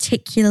think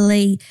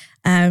particularly,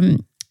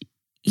 when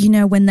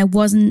there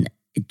wasn't,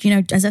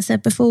 as I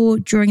said before,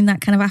 during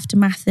that kind of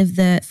aftermath of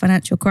the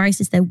financial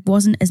crisis, there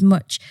wasn't as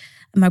much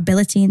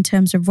mobility in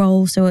terms of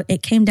roles. So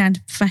it came down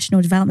to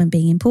professional development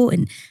being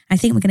important. I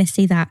think we're going to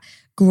see that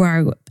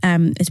grow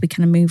as we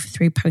kind of move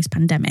through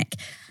post-pandemic.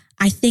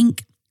 I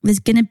think there's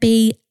going to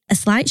be a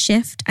slight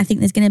shift. I think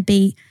there's going to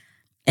be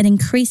an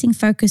increasing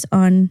focus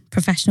on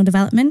professional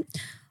development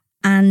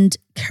and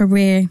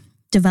career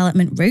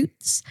development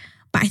routes.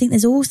 But I think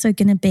there's also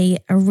going to be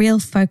a real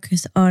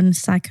focus on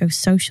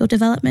psychosocial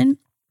development.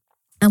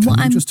 And Can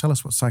you just tell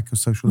us what psychosocial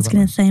development is? I was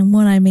going to say, and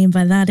what I mean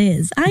by that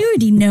is, I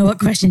already know what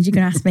questions you're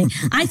going to ask me.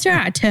 I throw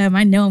out a term,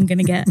 I know I'm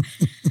going to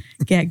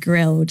get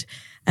grilled.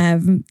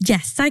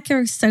 Yes,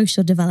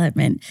 psychosocial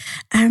development.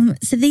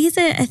 So these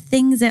are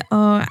things that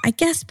are, I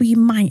guess we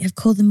might have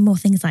called them more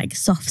things like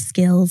soft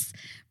skills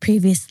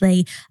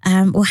previously,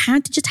 or how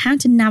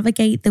to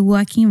navigate the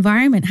working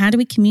environment. How do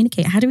we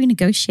communicate? How do we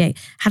negotiate?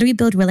 How do we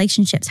build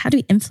relationships? How do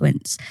we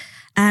influence?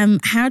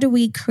 How do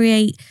we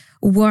create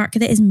work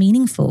that is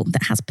meaningful,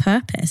 that has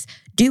purpose?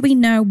 Do we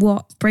know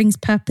what brings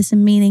purpose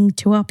and meaning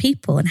to our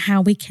people, and how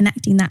are we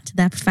connecting that to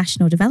their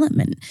professional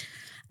development?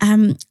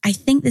 I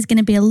think there's going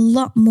to be a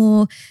lot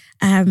more,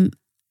 I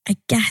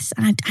guess,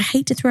 I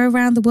hate to throw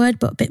around the word,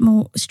 but a bit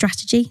more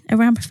strategy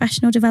around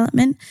professional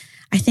development.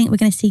 I think we're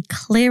going to see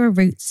clearer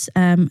routes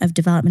of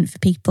development for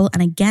people.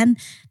 And again,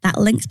 that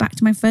links back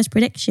to my first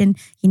prediction.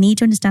 You need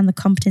to understand the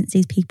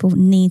competencies people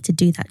need to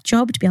do that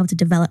job, to be able to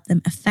develop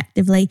them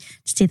effectively, to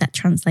see that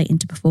translate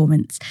into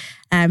performance.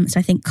 So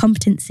I think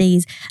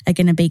competency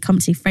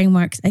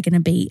frameworks are going to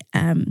be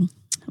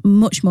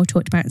much more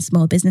talked about in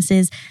small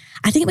businesses.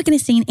 I think we're going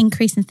to see an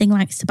increase in things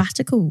like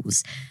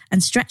sabbaticals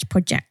and stretch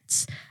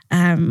projects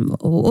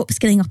or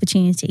upskilling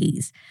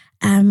opportunities.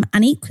 And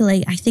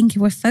equally, I think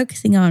if we're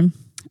focusing on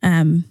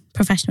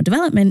professional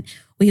development,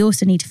 we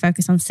also need to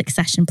focus on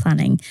succession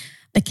planning,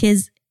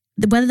 because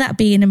whether that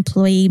be an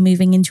employee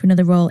moving into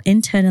another role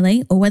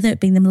internally or whether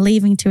it be them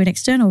leaving to an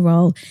external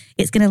role,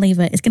 it's going to leave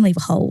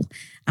a hole.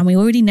 And we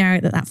already know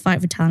that fight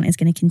for talent is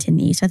going to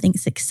continue. So I think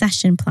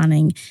succession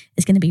planning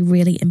is going to be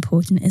really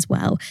important as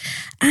well.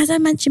 As I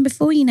mentioned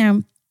before,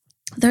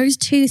 those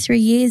 2-3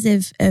 years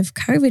of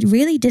COVID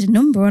really did a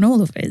number on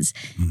all of us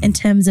in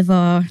terms of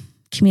our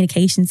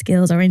communication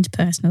skills, our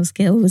interpersonal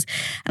skills.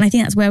 And I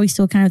think that's where we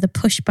saw kind of the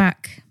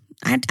pushback.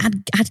 I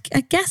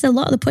guess a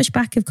lot of the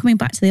pushback of coming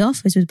back to the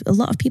office was a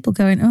lot of people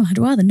going, oh, I'd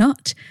rather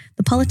not.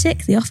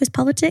 The office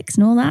politics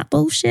and all that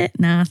bullshit.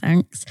 Nah,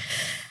 thanks.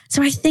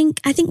 So I think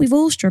we've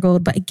all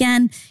struggled. But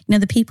again,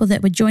 the people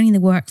that were joining the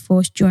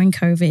workforce during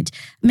COVID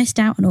missed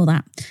out on all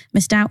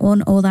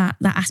that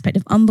aspect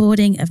of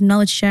onboarding, of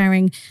knowledge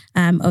sharing,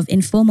 of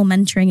informal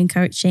mentoring and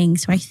coaching.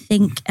 So I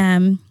think,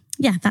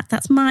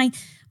 that's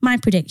my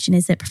prediction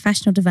is that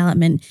professional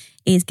development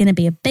is going to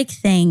be a big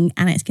thing,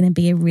 and it's going to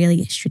be a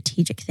really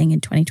strategic thing in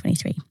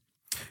 2023.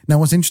 Now,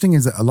 what's interesting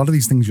is that a lot of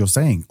these things you're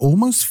saying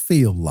almost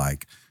feel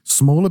like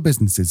smaller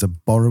businesses are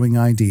borrowing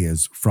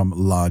ideas from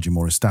larger,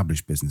 more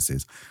established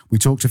businesses. We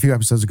talked a few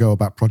episodes ago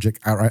about Project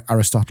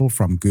Aristotle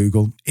from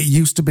Google. It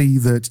used to be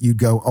that you'd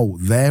go, oh,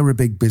 they're a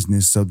big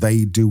business, so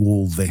they do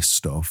all this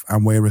stuff,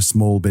 and we're a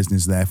small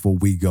business, therefore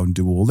we go and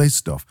do all this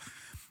stuff.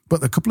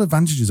 But a couple of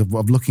advantages of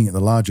looking at the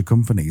larger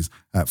companies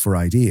for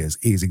ideas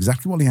is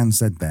exactly what Leanne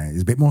said there.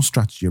 Is a bit more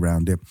strategy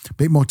around it, a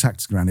bit more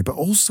tactics around it, but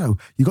also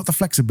you've got the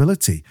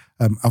flexibility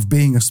of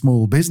being a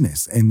small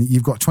business, and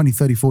you've got 20,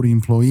 30, 40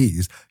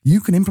 employees. You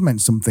can implement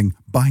something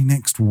by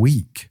next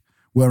week.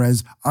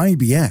 Whereas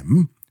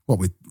IBM,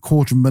 with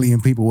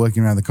 250,000 people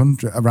working around the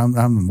country, around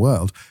the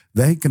world,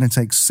 they're going to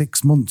take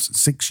 6 months,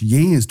 6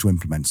 years to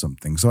implement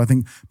something. So I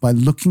think by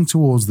looking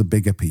towards the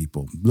bigger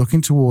people,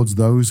 looking towards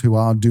those who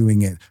are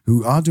doing it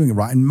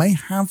right, and may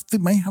have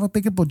a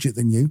bigger budget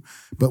than you,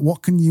 but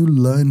what can you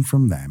learn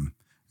from them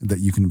that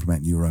you can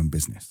implement in your own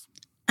business?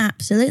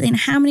 Absolutely. And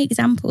how many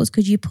examples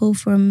could you pull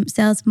from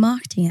sales and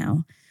marketing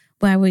now,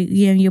 where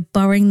you're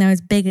borrowing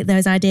those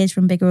ideas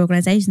from bigger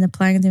organizations,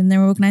 applying them in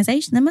their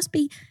organization? There must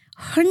be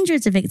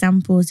hundreds of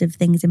examples of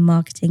things in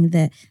marketing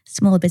that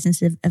smaller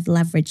businesses have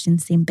leveraged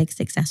and seen big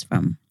success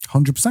from.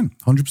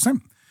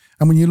 100%.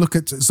 And when you look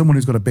at someone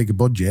who's got a bigger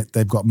budget,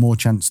 they've got more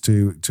chance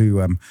to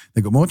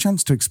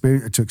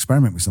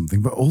experiment with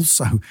something, but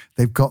also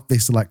they've got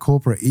this like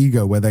corporate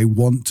ego where they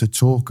want to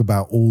talk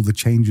about all the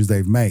changes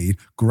they've made.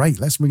 Great,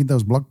 let's read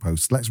those blog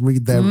posts, let's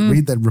read their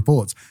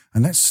reports,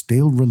 and let's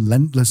steal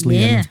relentlessly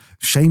and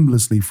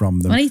shamelessly from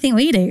them. What do you think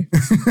we do?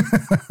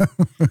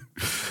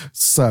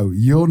 So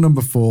you're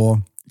number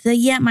 4. So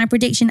my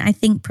prediction, I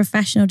think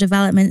professional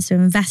development, so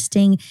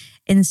investing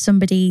in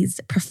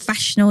somebody's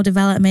professional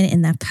development,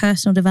 in their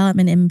personal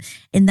development,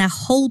 in their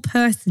whole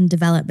person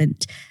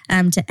development,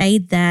 to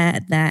aid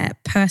their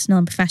personal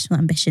and professional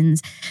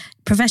ambitions.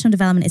 Professional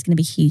development is going to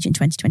be huge in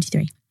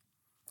 2023.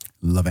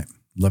 Love it.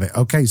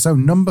 Okay, so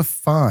number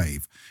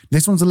 5.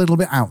 This one's a little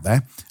bit out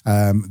there.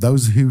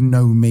 Those who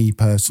know me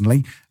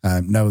personally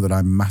know that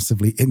I'm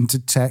massively into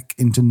tech,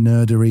 into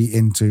nerdery,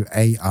 into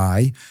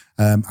AI.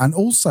 And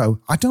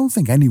also, I don't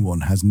think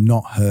anyone has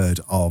not heard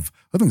of,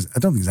 I don't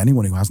think there's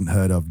anyone who hasn't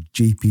heard of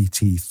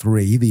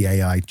GPT-3, the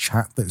AI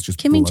chat that's just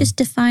Can we just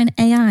define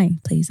AI,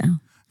 please, Al?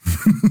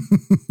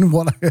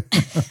 What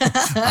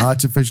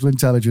artificial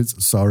intelligence,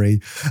 sorry.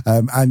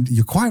 And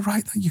you're quite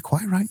right.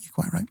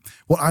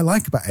 What I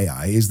like about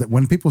AI is that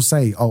when people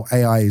say, oh,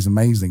 AI is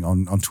amazing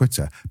on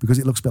Twitter because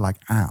it looks a bit like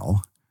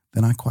Al,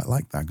 then I quite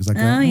like that because I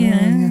go,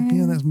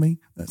 yeah, that's me.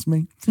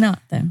 It's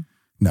not, though.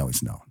 No,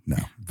 it's not. No,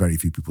 very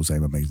few people say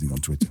I'm amazing on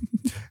Twitter.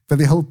 But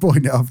the whole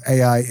point of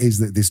AI is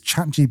that this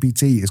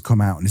ChatGPT has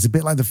come out, and it's a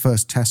bit like the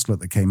first Tesla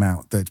that came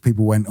out, that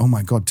people went, oh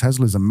my God,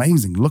 Tesla's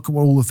amazing. Look at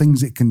all the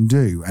things it can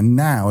do. And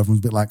now everyone's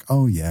a bit like,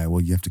 oh yeah, well,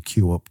 you have to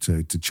queue up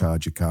to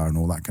charge your car and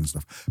all that kind of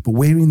stuff. But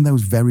we're in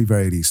those very,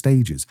 very early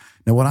stages.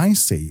 Now, what I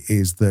see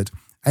is that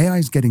AI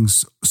is getting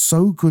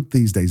so good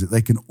these days that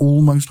they can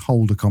almost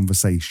hold a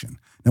conversation.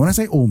 Now, when I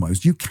say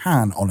almost, you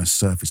can, on a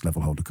surface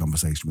level, hold a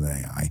conversation with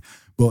AI.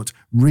 But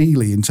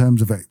really, in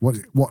terms of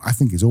what I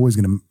think is always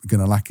going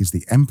to lack is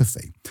the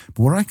empathy. But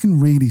where I can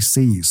really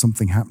see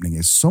something happening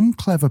is some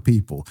clever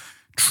people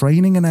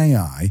training an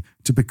AI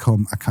to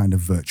become a kind of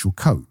virtual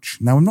coach.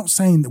 Now, I'm not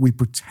saying that we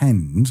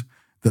pretend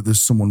that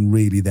there's someone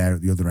really there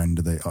at the other end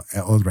of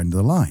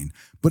the line.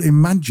 But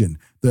imagine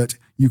that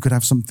you could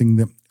have something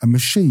that a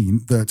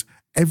machine that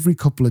every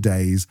couple of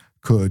days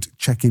could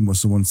check in with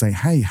someone and say,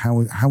 hey,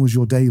 how was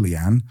your day,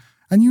 Leanne?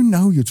 And you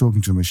know you're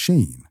talking to a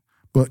machine,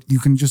 but you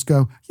can just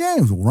go, yeah,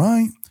 it was all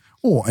right.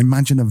 Or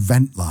imagine a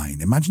vent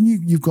line. Imagine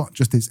you've got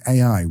just this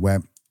AI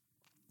where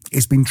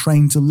it's been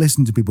trained to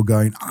listen to people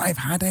going, I've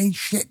had a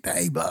shit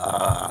day,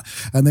 blah.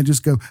 And they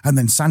just go, and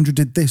then Sandra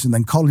did this, and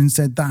then Colin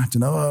said that,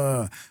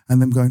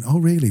 and them going, oh,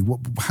 really?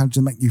 How does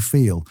it make you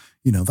feel?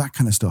 You know, that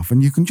kind of stuff.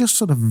 And you can just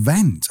sort of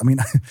vent. I mean,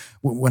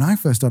 when I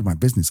first started my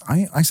business,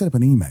 I set up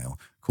an email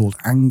called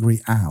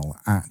Angry Al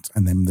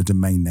and then the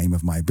domain name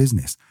of my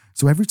business.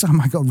 So every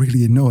time I got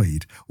really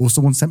annoyed or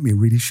someone sent me a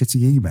really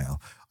shitty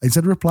email,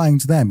 instead of replying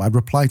to them, I'd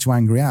reply to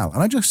Angry Al.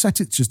 And I just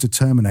set it just to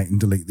terminate and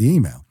delete the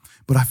email.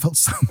 But I felt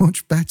so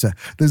much better.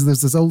 There's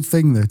this old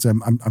thing that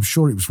I'm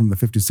sure it was from the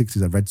 50s,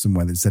 60s. I read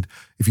somewhere that said,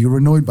 if you're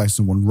annoyed by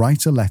someone,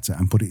 write a letter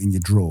and put it in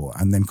your drawer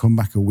and then come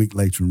back a week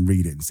later and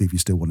read it and see if you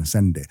still want to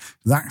send it.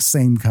 That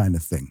same kind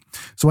of thing.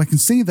 So I can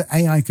see that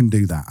AI can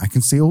do that. I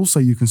can see also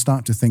you can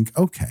start to think,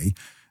 okay,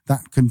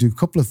 that can do a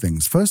couple of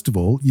things. First of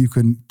all, you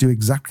can do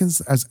exactly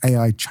as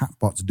AI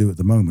chatbots do at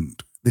the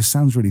moment. This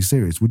sounds really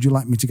serious. Would you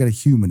like me to get a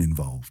human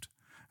involved?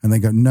 And they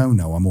go, no,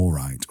 I'm all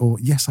right. Or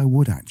yes, I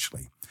would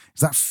actually.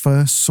 It's that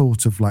first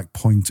sort of like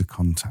point of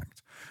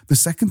contact. The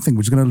second thing,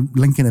 which is going to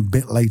link in a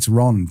bit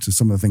later on to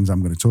some of the things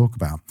I'm going to talk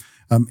about,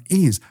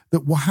 is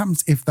that what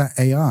happens if that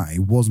AI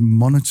was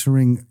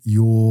monitoring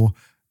your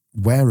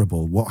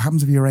wearable? What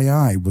happens if your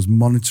AI was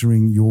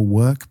monitoring your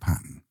work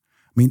pattern?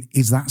 I mean,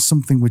 is that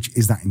something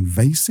is that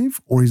invasive,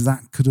 or is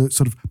that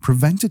sort of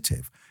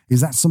preventative?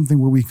 Is that something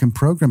where we can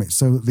program it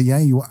so that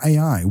your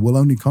AI will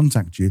only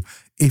contact you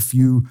if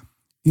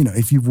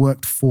if you've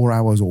worked 4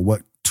 hours or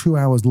worked 2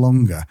 hours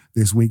longer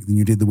this week than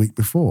you did the week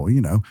before?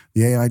 The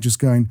AI just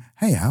going,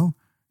 hey, Al,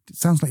 it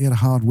sounds like you had a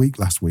hard week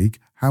last week.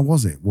 How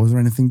was it? Was there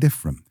anything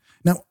different?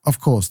 Now, of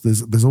course,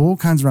 there's all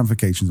kinds of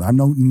ramifications. I'm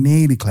not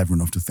nearly clever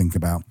enough to think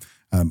about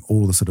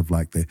all the sort of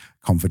like the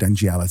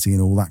confidentiality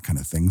and all that kind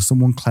of thing.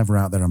 Someone clever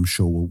out there, I'm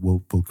sure,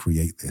 will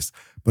create this.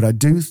 But I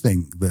do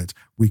think that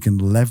we can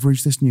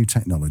leverage this new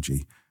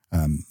technology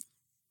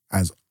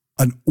as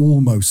an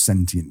almost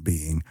sentient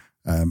being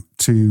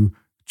to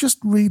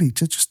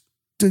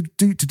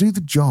do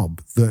the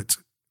job that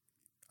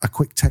a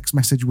quick text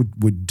message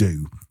would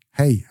do.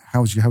 Hey,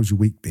 how's your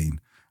week been?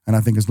 And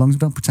I think as long as we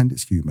don't pretend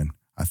it's human,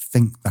 I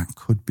think that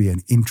could be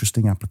an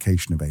interesting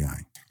application of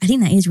AI. I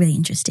think that is really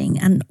interesting.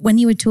 And when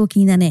you were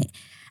talking then,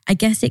 I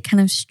guess it kind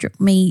of struck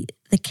me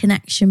the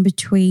connection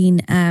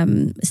between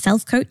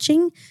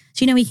self-coaching.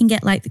 So, you can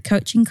get like the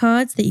coaching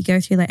cards that you go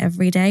through like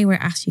every day where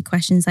it asks you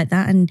questions like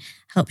that and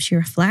helps you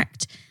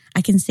reflect.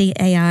 I can see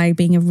AI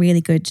being a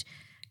really good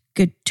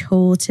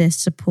tool to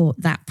support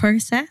that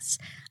process.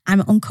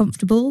 I'm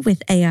uncomfortable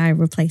with AI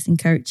replacing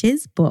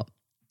coaches, but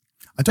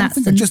I don't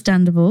think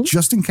understandable.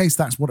 Just in case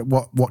that's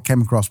what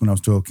came across when I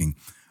was talking,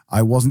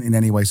 I wasn't in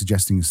any way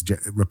suggesting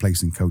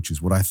replacing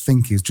coaches. What I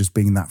think is just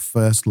being that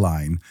first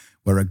line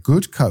where a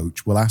good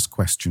coach will ask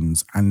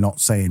questions and not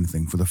say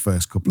anything for the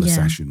first couple of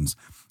sessions.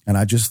 And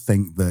I just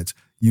think that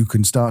you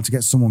can start to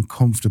get someone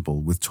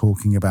comfortable with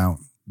talking about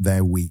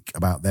their week,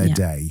 about their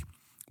day,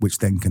 which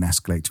then can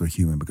escalate to a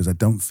human, because I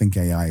don't think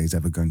AI is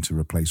ever going to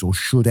replace or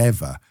should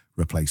ever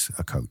replace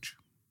a coach.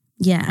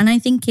 Yeah, and I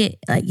think it,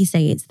 like you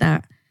say, it's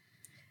that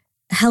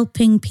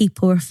helping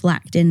people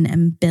reflect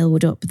and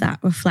build up that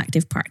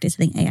reflective practice. I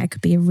think AI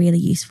could be a really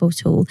useful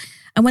tool.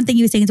 And one thing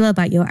you were saying as well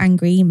about your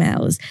angry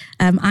emails,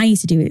 I used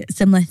to do a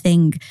similar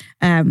thing.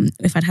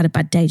 If I'd had a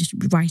bad day, just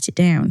write it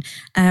down.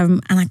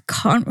 And I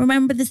can't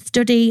remember the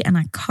study and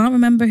I can't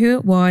remember who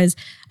it was,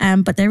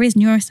 but there is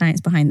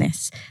neuroscience behind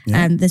this.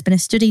 Yeah. There's been a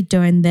study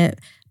done that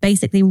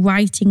basically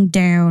writing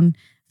down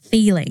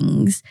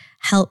feelings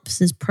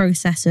helps us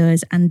process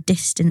us and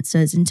distance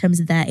us in terms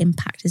of their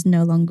impact is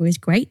no longer as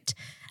great.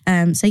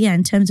 So yeah,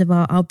 in terms of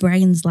our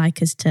brains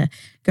like us to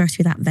go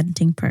through that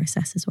venting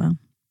process as well.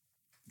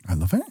 I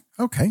love it.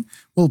 Okay.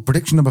 Well,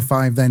 prediction number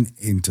 5 then,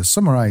 to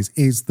summarize,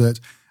 is that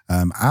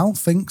Al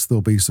thinks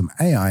there'll be some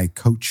AI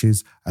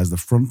coaches as the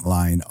front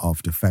line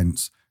of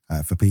defense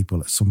for people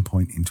at some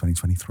point in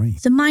 2023.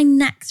 So my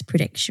next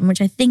prediction,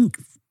 which I think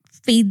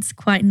feeds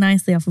quite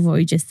nicely off of what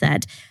we just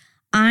said,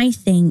 I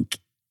think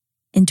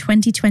in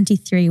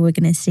 2023, we're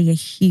going to see a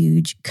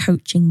huge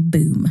coaching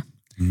boom.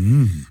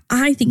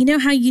 I think,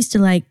 how you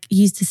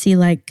used to see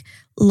like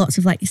lots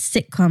of like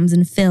sitcoms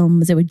and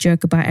films that would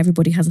joke about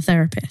everybody has a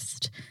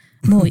therapist,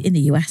 more in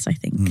the US, I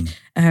think.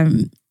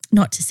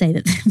 Not to say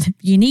that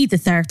you need the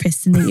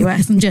therapists in the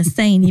US. I'm just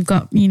saying you've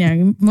got,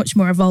 much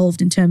more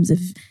evolved in terms of,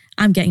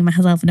 I'm getting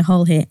myself in a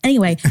hole here.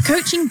 Anyway,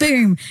 coaching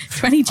boom,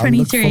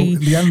 2023.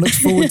 Leanne looks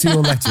forward to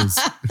your letters.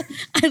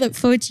 I look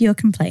forward to your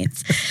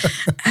complaints.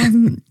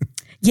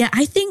 Yeah,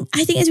 I think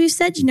as we've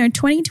said,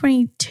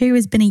 2022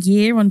 has been a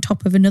year on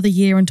top of another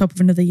year on top of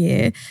another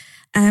year.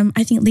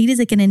 I think leaders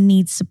are going to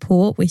need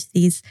support with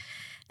the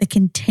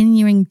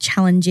continuing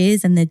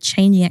challenges and the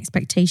changing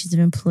expectations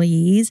of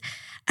employees.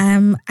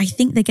 I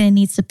think they're going to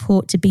need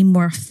support to be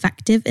more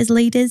effective as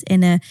leaders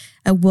in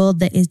a world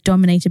that is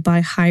dominated by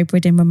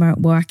hybrid and remote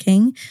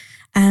working.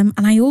 And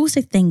I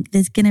also think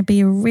there's going to be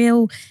a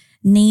real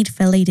need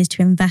for leaders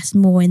to invest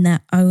more in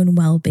their own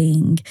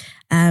well-being.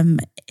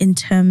 In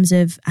terms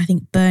of, I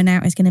think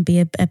burnout is going to be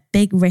a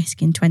big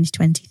risk in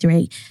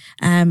 2023.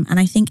 And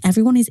I think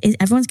everyone's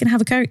going to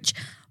have a coach.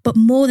 But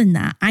more than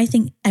that, I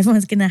think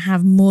everyone's going to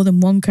have more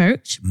than one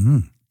coach.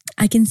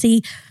 I can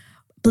see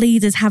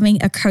leaders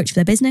having a coach for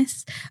their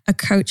business, a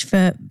coach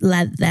for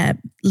their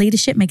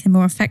leadership, make them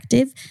more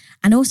effective,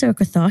 and also a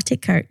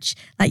cathartic coach.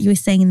 Like you were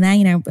saying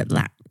there,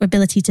 that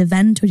ability to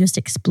vent or just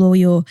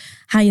explore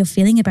how you're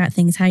feeling about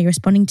things, how you're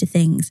responding to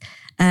things.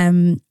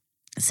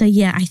 So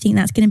yeah, I think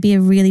that's going to be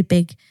a really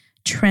big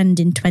trend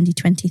in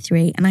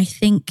 2023. And I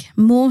think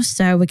more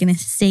so we're going to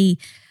see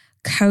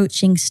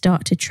coaching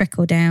start to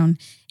trickle down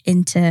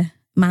into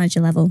manager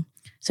level.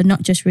 So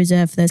not just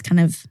reserved for those kind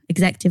of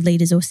executive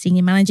leaders or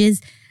senior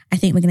managers. I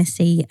think we're going to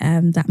see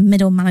that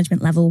middle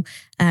management level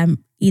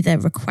either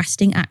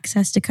requesting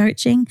access to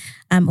coaching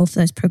or for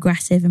those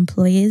progressive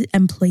employers,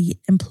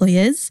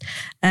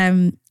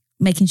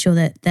 making sure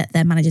that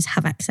their managers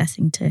have access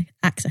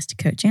to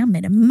coaching. I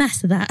made a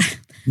mess of that.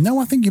 No,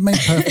 I think you made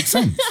perfect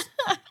sense.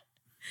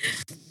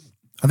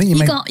 I think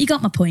you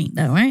got my point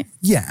though, right?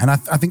 Yeah, and I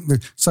think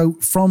that, so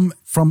from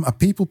a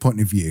people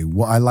point of view,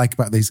 what I like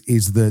about this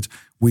is that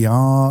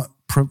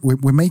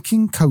we're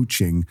making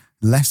coaching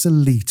less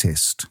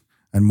elitist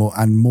and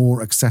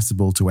more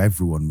accessible to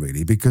everyone,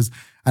 really,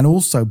 and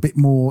also a bit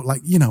more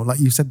like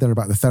you said there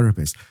about the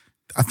therapist.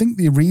 I think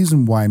the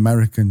reason why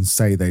Americans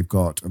say they've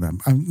got, and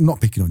I'm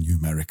not picking on you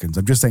Americans,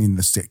 I'm just saying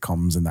the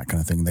sitcoms and that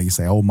kind of thing, they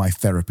say, oh, my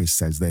therapist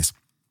says this.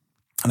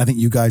 And I think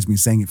you guys have been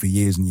saying it for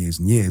years and years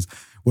and years.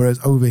 Whereas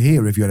over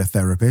here, if you had a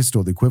therapist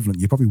or the equivalent,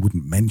 you probably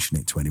wouldn't mention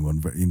it to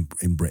anyone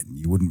in Britain.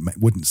 You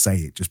wouldn't say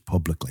it just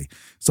publicly.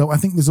 So I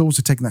think there's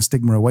also taking that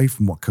stigma away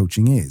from what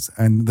coaching is.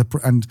 And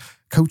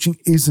coaching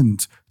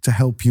isn't to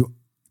help you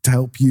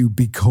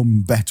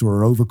become better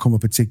or overcome a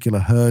particular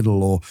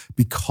hurdle, or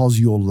because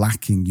you're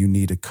lacking, you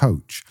need a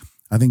coach.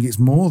 I think it's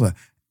more that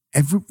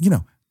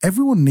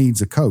everyone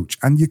needs a coach,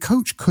 and your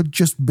coach could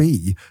just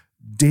be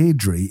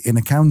Deirdre in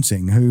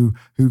accounting, who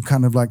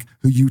kind of like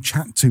who you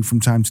chat to from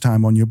time to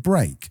time on your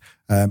break.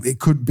 It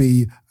could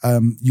be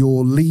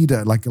your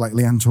leader, like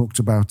Leanne talked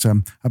about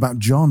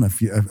John a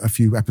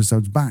few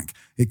episodes back.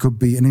 It could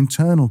be an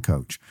internal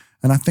coach,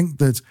 and I think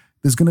that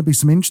there's going to be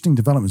some interesting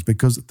developments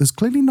because there's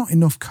clearly not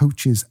enough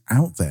coaches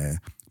out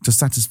there to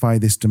satisfy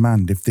this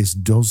demand if this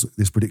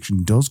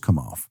prediction does come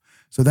off.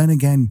 So then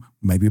again,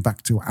 maybe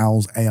back to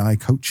Al's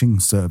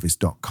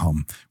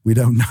AIcoachingservice.com. We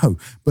don't know.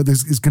 But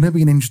it's going to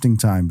be an interesting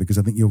time because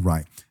I think you're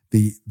right.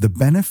 The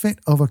benefit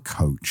of a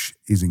coach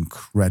is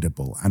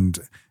incredible. And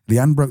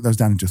Leanne broke those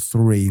down into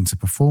 3, into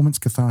performance,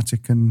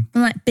 cathartic, and...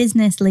 like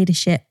business,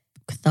 leadership,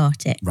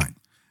 cathartic. Right.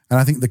 And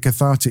I think the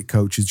cathartic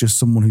coach is just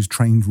someone who's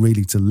trained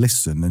really to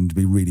listen and to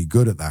be really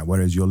good at that,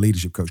 whereas your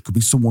leadership coach could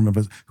be someone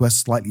who has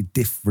slightly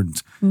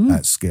different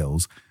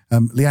skills.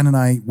 Leanne and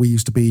I, we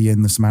used to be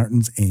in the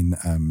Samaritans in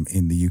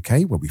the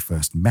UK where we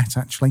first met,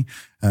 actually.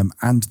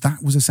 And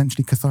that was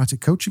essentially cathartic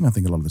coaching, I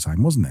think, a lot of the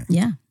time, wasn't it?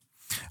 Yeah.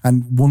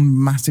 And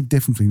one massive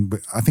difference,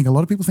 I think a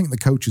lot of people think the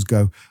coaches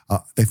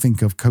they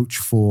think of coach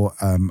for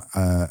an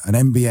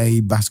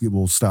NBA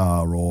basketball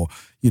star or,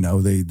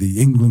 the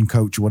England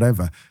coach or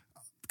whatever.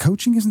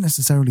 Coaching isn't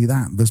necessarily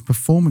that. There's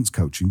performance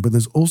coaching, but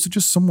there's also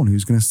just someone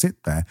who's going to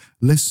sit there,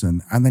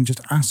 listen, and then just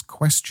ask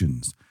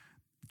questions.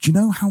 Do you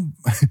know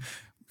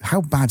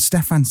how bad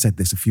Stefan said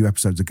this a few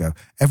episodes ago?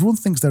 Everyone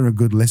thinks they're a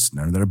good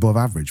listener and they're above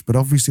average, but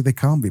obviously they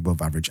can't be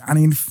above average. And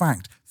in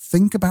fact,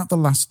 think about the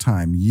last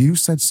time you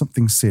said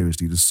something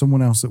seriously to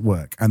someone else at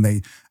work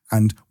and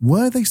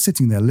were they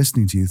sitting there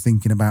listening to you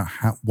thinking about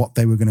what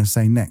they were going to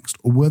say next?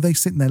 Or were they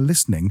sitting there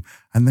listening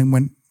and then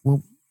went,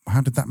 well, how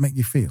did that make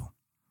you feel?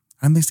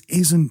 And this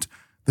isn't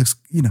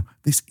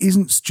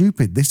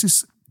stupid. This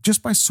is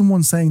just by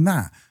someone saying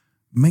that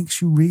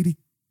makes you really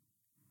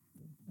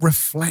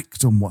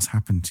reflect on what's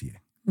happened to you.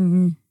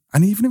 Mm-hmm.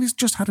 And even if it's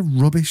just had a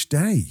rubbish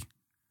day,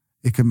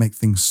 it can make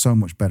things so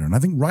much better. And I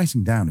think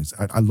writing down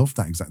I love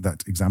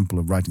that example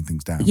of writing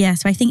things down. Yeah,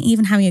 so I think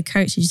even having a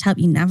coach to just help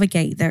you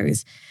navigate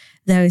those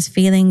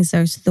feelings,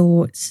 those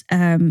thoughts.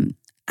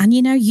 And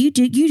you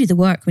do the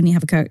work when you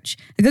have a coach.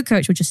 A good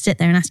coach will just sit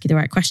there and ask you the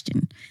right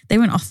question. They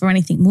won't offer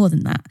anything more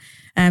than that.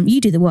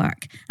 You do the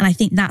work. And I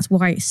think that's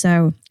why it's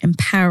so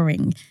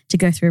empowering to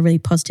go through a really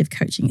positive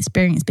coaching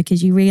experience,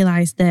 because you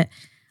realize that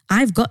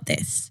I've got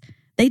this.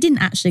 They didn't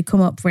actually come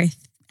up with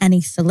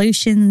any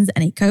solutions,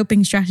 any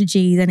coping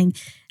strategies,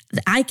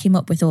 I came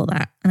up with all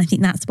that. And I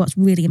think that's what's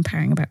really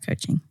empowering about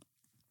coaching.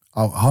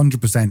 Oh,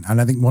 100%.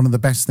 And I think one of the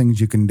best things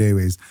you can do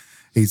is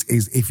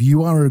if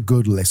you are a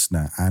good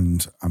listener,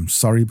 and I'm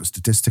sorry, but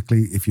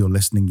statistically, if you're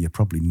listening, you're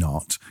probably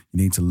not.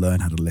 You need to learn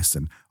how to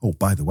listen. Oh,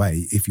 by the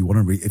way, if you're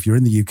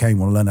in the UK and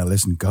want to learn how to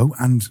listen, go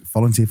and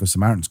volunteer for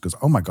Samaritans, because,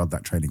 oh my God,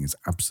 that training is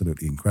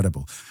absolutely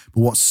incredible.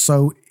 But what's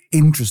so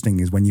interesting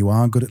is when you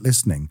are good at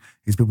listening,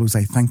 is people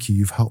say, thank you,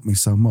 you've helped me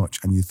so much.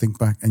 And you think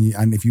back,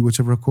 and if you were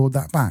to record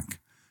that back,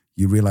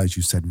 you realize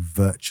you said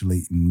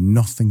virtually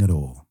nothing at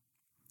all.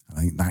 And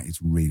I think that is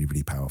really,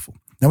 really powerful.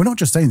 Now, we're not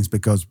just saying this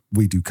because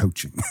we do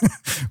coaching,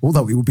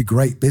 although it would be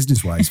great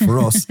business-wise for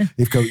us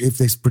if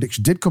this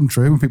prediction did come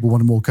true and people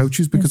wanted more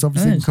coaches, because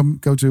obviously you can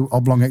go to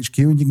Oblong HQ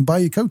and you can buy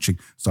your coaching.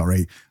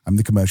 Sorry, I'm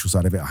the commercial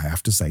side of it. I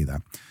have to say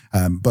that.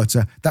 But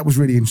that was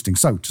really interesting.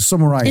 So to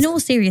summarize... In all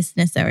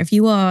seriousness, though, if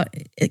you are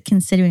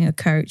considering a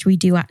coach, we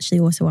do actually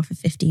also offer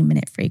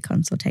 15-minute free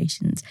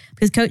consultations,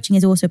 because coaching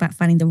is also about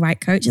finding the right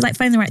coach. It's like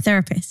finding the right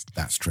therapist.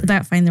 That's true. It's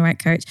about finding the right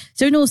coach.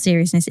 So in all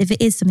seriousness, if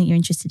it is something you're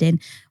interested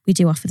in, we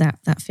do offer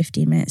that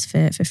 15 minutes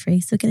for free.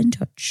 So get in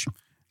touch.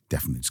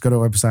 Definitely. Just go to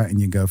our website and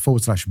you can go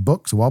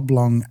 /book. So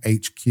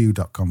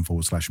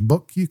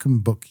oblonghq.com/book. You can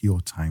book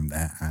your time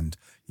there and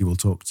you will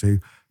talk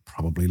to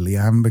probably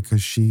Leanne,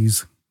 because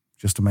she's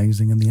just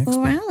amazing and the expert.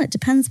 Well, it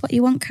depends what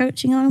you want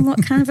coaching on and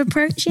what kind of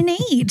approach you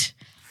need.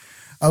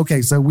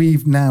 Okay, so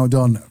we've now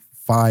done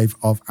 5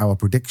 of our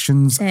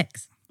predictions.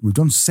 6. We've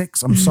done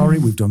 6. I'm sorry,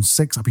 we've done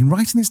 6. I've been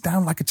writing this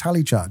down like a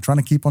tally chart, trying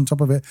to keep on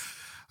top of it.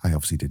 I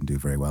obviously didn't do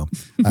very well.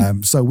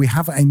 So we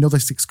have another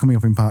 6 coming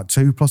up in part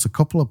 2, plus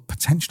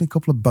potentially a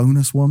couple of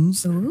bonus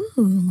ones. Ooh.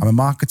 I'm a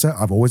marketer.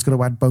 I've always got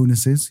to add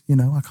bonuses. You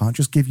know, I can't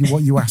just give you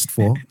what you asked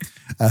for.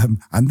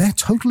 And they're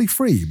totally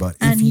free. But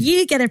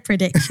you get a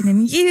prediction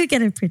and you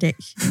get a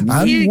prediction.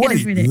 And you wait,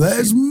 get a prediction.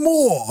 There's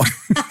more.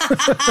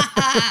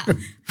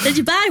 Did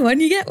you buy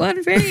one? You get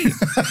one free.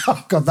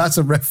 Oh, God, that's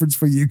a reference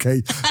for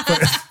UK,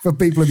 for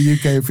people in the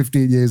UK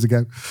 15 years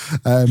ago.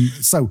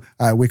 So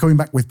we're coming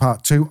back with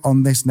part 2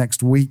 on this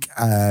next week.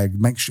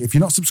 Make sure, if you're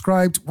not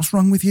subscribed, what's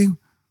wrong with you?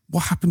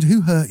 What happened?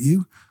 Who hurt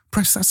you?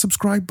 Press that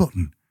subscribe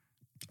button.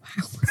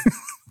 Wow.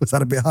 Was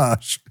that a bit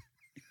harsh?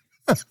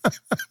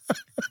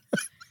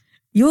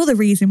 You're the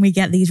reason we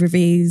get these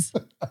reviews.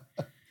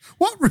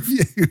 What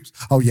reviews?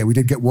 Oh, yeah, we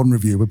did get one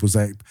review. It was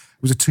a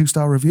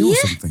 2-star review or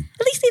something.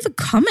 At least leave a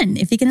comment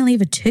if you're going to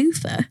leave a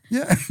 2-fer.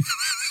 Yeah.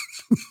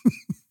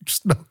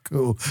 Just not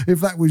cool.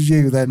 If that was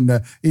you,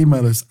 then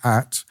email us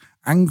at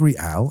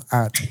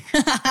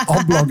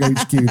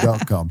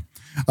angryal@oblonghq.com.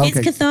 Okay. It's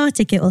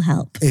cathartic. It will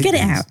help. Get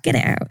it out. Get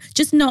it out.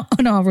 Just not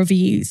on our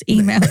reviews.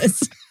 Email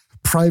us.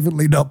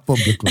 Privately, not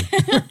publicly.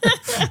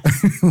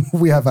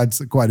 We have had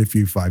quite a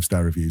few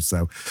 5-star reviews,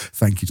 so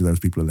thank you to those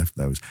people who left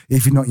those.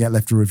 If you've not yet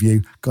left a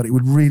review, God, it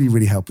would really,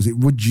 really help us. It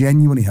would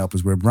genuinely help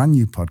us. We're a brand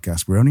new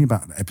podcast. We're only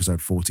about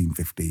episode 14,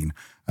 15.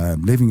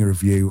 Leaving a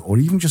review or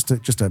even just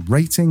a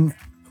rating,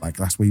 like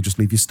that's where you just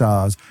leave your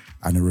stars,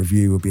 and a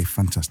review would be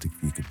fantastic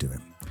if you could do it.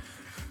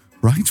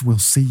 Right, we'll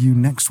see you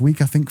next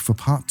week, I think, for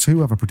part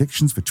 2 of our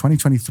predictions for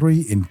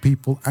 2023 in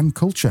people and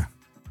culture.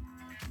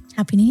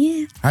 Happy New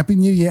Year. Happy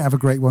New Year. Have a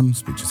great one.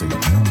 Speak to you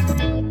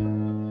soon.